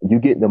 You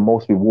get the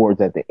most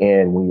rewards at the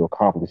end when you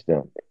accomplish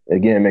them.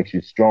 Again, it makes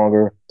you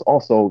stronger.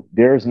 Also,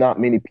 there's not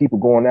many people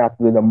going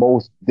after the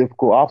most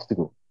difficult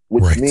obstacle,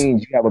 which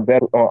means you have a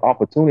better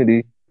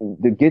opportunity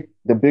to get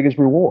the biggest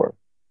reward,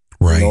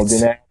 than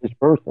the average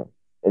person.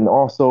 And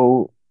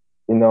also,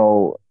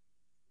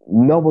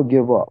 never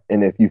give up.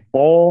 And if you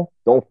fall,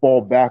 don't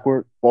fall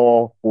backward,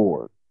 fall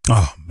forward.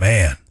 Oh,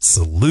 man.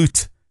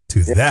 Salute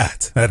to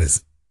that. That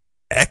is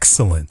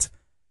excellent.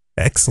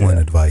 Excellent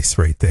advice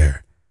right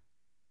there.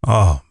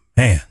 Oh,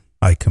 man.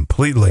 I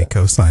completely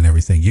co-sign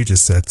everything you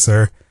just said,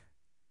 sir.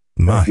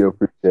 My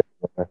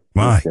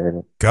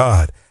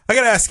God. I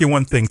got to ask you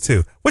one thing,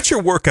 too. What's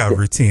your workout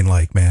routine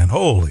like, man?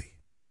 Holy.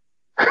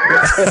 I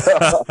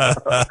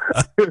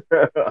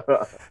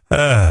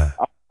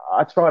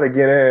try to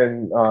get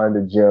in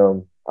the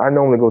gym. I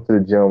normally go to the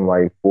gym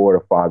like 4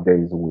 to 5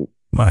 days a week.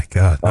 My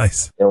God,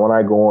 nice. And when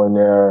I go in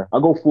there, I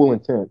go full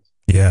intense.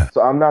 Yeah.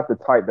 So I'm not the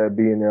type that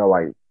be in there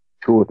like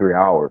 2 or 3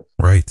 hours.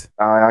 Right.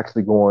 I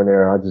actually go in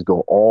there, I just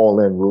go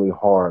all in really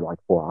hard, like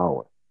 4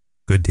 hours.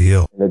 Good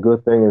deal. And the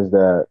good thing is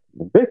that,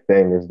 the big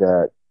thing is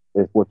that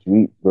it's what you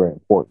eat is very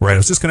important. Right. I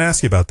was just going to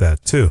ask you about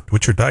that too.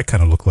 What's your diet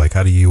kind of look like?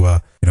 How do you,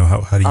 how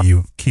do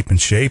you keep in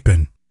shape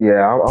and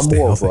I'm stay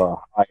more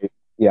healthy?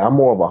 I'm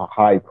more of a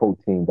high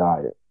protein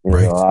diet.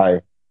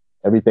 Right.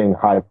 Everything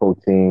high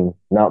protein,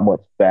 not much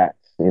fats,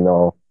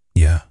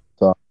 Yeah.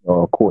 So,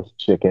 of course,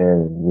 chicken,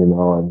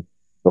 and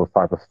those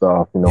type of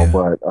stuff,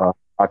 but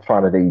I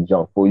try not to eat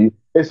junk food.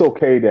 It's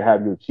okay to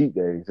have your cheat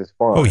days. It's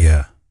fun. Oh,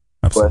 yeah.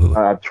 Absolutely.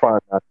 But I try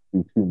not to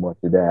do too much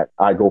of that.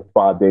 I go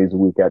 5 days a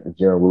week at the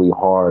gym, really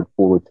hard,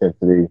 full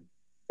intensity,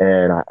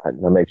 and I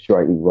make sure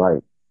I eat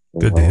right.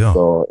 Good deal.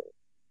 So,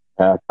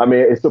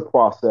 it's a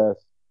process.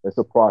 It's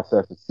a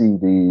process to see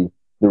the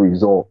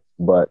results,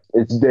 but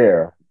it's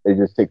there. It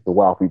just takes a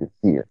while for you to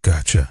see it.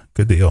 Gotcha.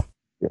 Good deal.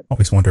 Yeah.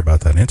 Always wonder about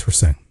that.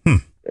 Interesting.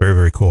 Very,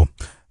 very cool.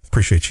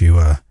 Appreciate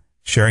you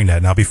sharing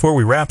that. Now, before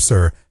we wrap,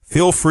 sir,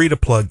 feel free to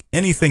plug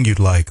anything you'd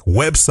like.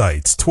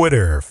 Websites,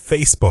 Twitter,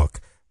 Facebook,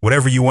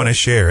 whatever you want to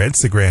share,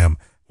 Instagram,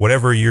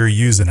 whatever you're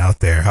using out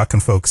there. How can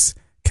folks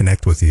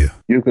connect with you?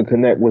 You can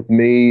connect with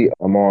me.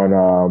 I'm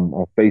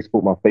on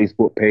Facebook, my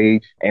Facebook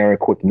page, Aaron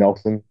Quick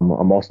Nelson.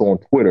 I'm also on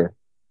Twitter.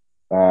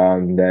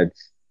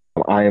 That's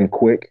I am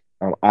Quick.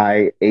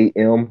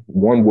 IAM,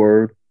 one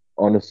word,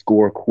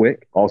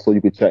 _Quick. Also,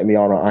 you can check me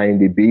out on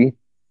IMDb,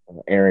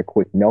 Aaron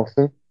Quick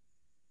Nelson.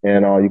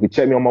 And you can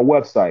check me on my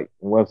website,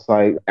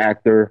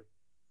 actor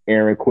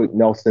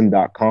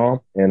AaronQuickNelson.com.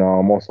 And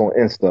I'm also on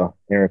Insta,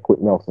 Aaron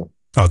Quick Nelson.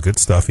 Oh, good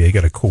stuff. Yeah, you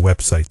got a cool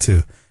website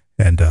too.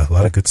 And a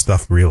lot of good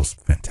stuff. Reels,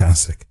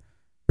 fantastic.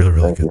 Really,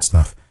 really good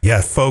stuff.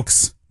 Yeah,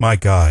 folks, my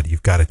God,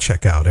 you've got to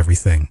check out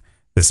everything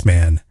this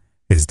man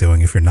is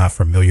doing. If you're not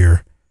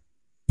familiar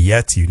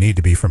yet, you need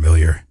to be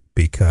familiar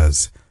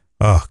because,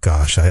 oh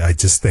gosh, I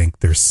just think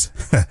there's,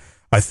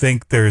 I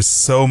think there's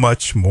so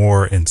much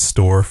more in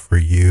store for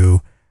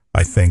you.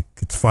 I think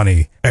it's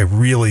funny. I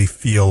really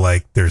feel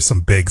like there's some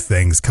big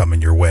things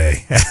coming your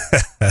way.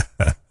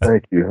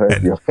 Thank you.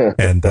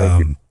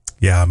 And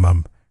yeah,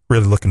 I'm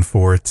really looking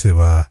forward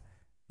to,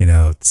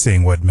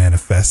 seeing what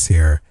manifests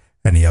here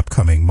in the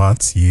upcoming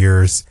months,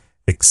 years,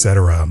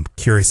 etc. I'm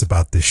curious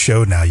about this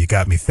show now. You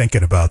got me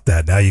thinking about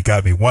that. Now you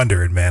got me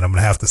wondering, man. I'm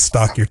going to have to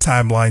stalk your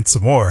timeline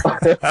some more.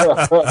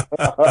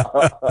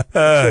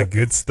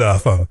 Good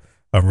stuff.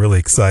 I'm really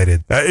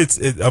excited.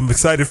 I'm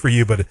excited for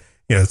you, but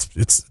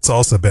it's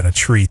also been a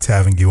treat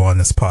having you on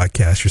this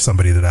podcast. You're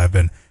somebody that I've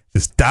been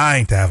just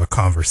dying to have a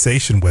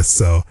conversation with.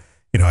 So,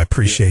 I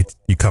appreciate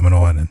you coming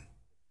on and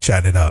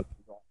chatting it up.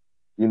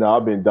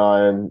 I've been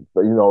dying,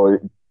 but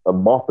a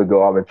month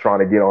ago. I've been trying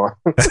to get on.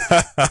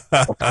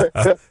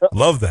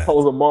 Love that. I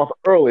was a month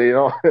early, you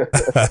know.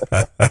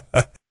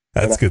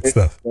 That's good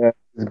stuff.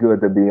 It's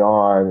good to be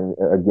on.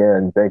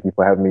 Again, thank you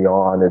for having me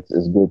on.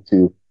 It's good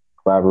to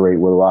collaborate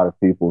with a lot of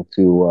people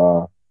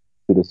to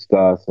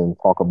discuss and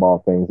talk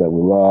about things that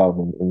we love.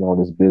 And you know,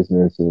 this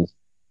business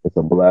it's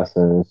a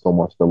blessing. There's so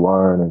much to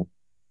learn, and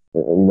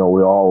you know,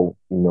 we're all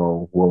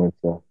willing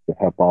to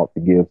help out to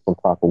give some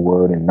type of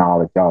word and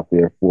knowledge out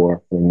there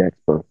for the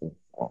next person.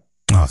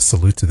 Oh,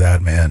 salute to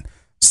that, man.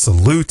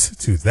 Salute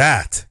to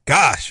that.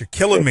 Gosh, you're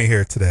killing me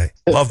here today.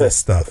 Love this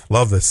stuff.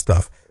 Love this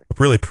stuff.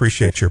 Really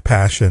appreciate your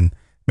passion,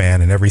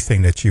 man, and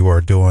everything that you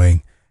are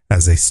doing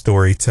as a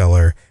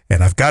storyteller.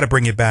 And I've got to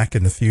bring you back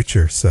in the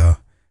future. So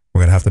we're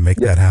going to have to make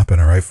that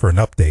happen, all right, for an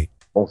update.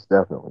 Most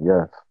definitely,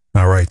 yes.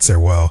 All right, sir.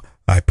 Well,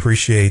 I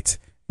appreciate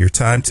your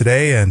time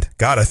today. And,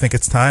 God, I think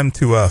it's time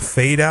to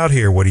fade out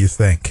here. What do you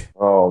think?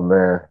 Oh,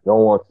 man.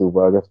 Don't want to,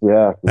 but I guess we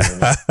have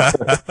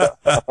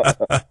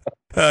to.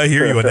 I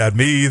hear you on that.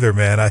 Me either,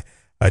 man.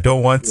 I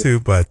don't want to,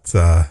 but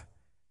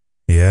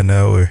yeah,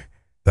 no,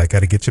 I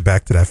got to get you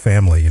back to that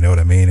family. You know what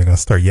I mean? They're going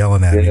to start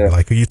yelling at me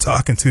like, "Who are you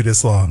talking to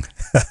this long?"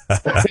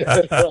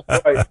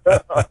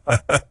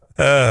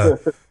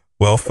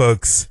 Well,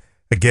 folks,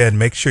 again,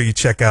 make sure you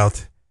check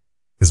out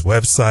his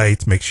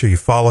website. Make sure you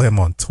follow him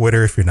on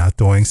Twitter if you're not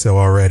doing so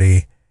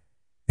already.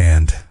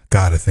 And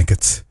God, I think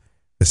it's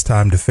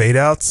time to fade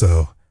out.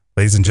 So,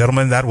 ladies and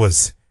gentlemen, that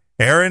was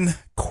Aaron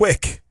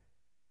Quick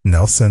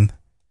Nelson.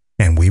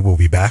 And we will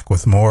be back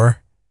with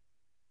more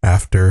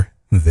after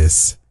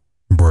this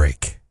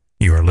break.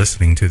 You are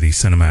listening to the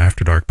Cinema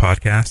After Dark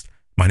podcast.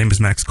 My name is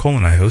Max Cole,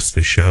 and I host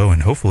this show,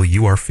 and hopefully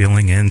you are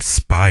feeling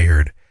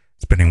inspired.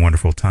 Spending a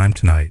wonderful time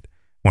tonight. I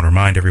want to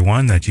remind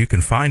everyone that you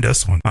can find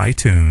us on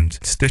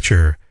iTunes,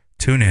 Stitcher,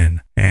 TuneIn,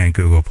 and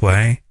Google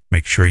Play.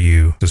 Make sure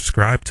you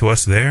subscribe to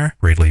us there.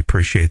 Greatly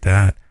appreciate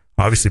that.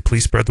 Obviously,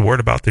 please spread the word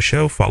about the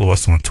show. Follow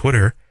us on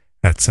Twitter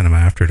at Cinema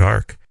After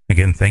Dark.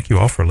 Again, thank you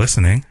all for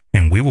listening,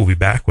 and we will be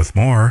back with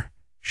more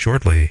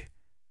shortly.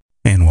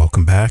 And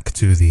welcome back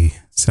to the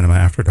Cinema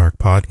After Dark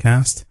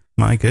podcast.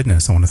 My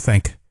goodness, I want to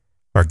thank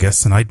our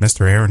guest tonight,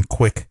 Mr. Aaron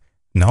Quick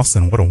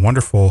Nelson. What a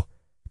wonderful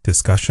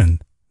discussion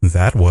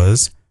that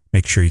was.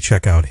 Make sure you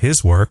check out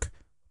his work.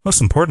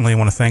 Most importantly, I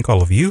want to thank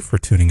all of you for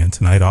tuning in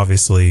tonight.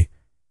 Obviously,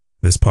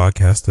 this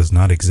podcast does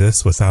not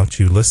exist without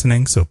you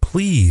listening, so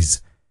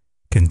please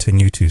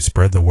continue to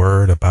spread the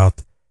word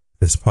about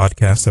this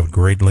podcast. I would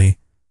greatly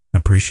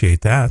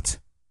appreciate that.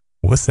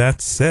 With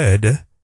that said,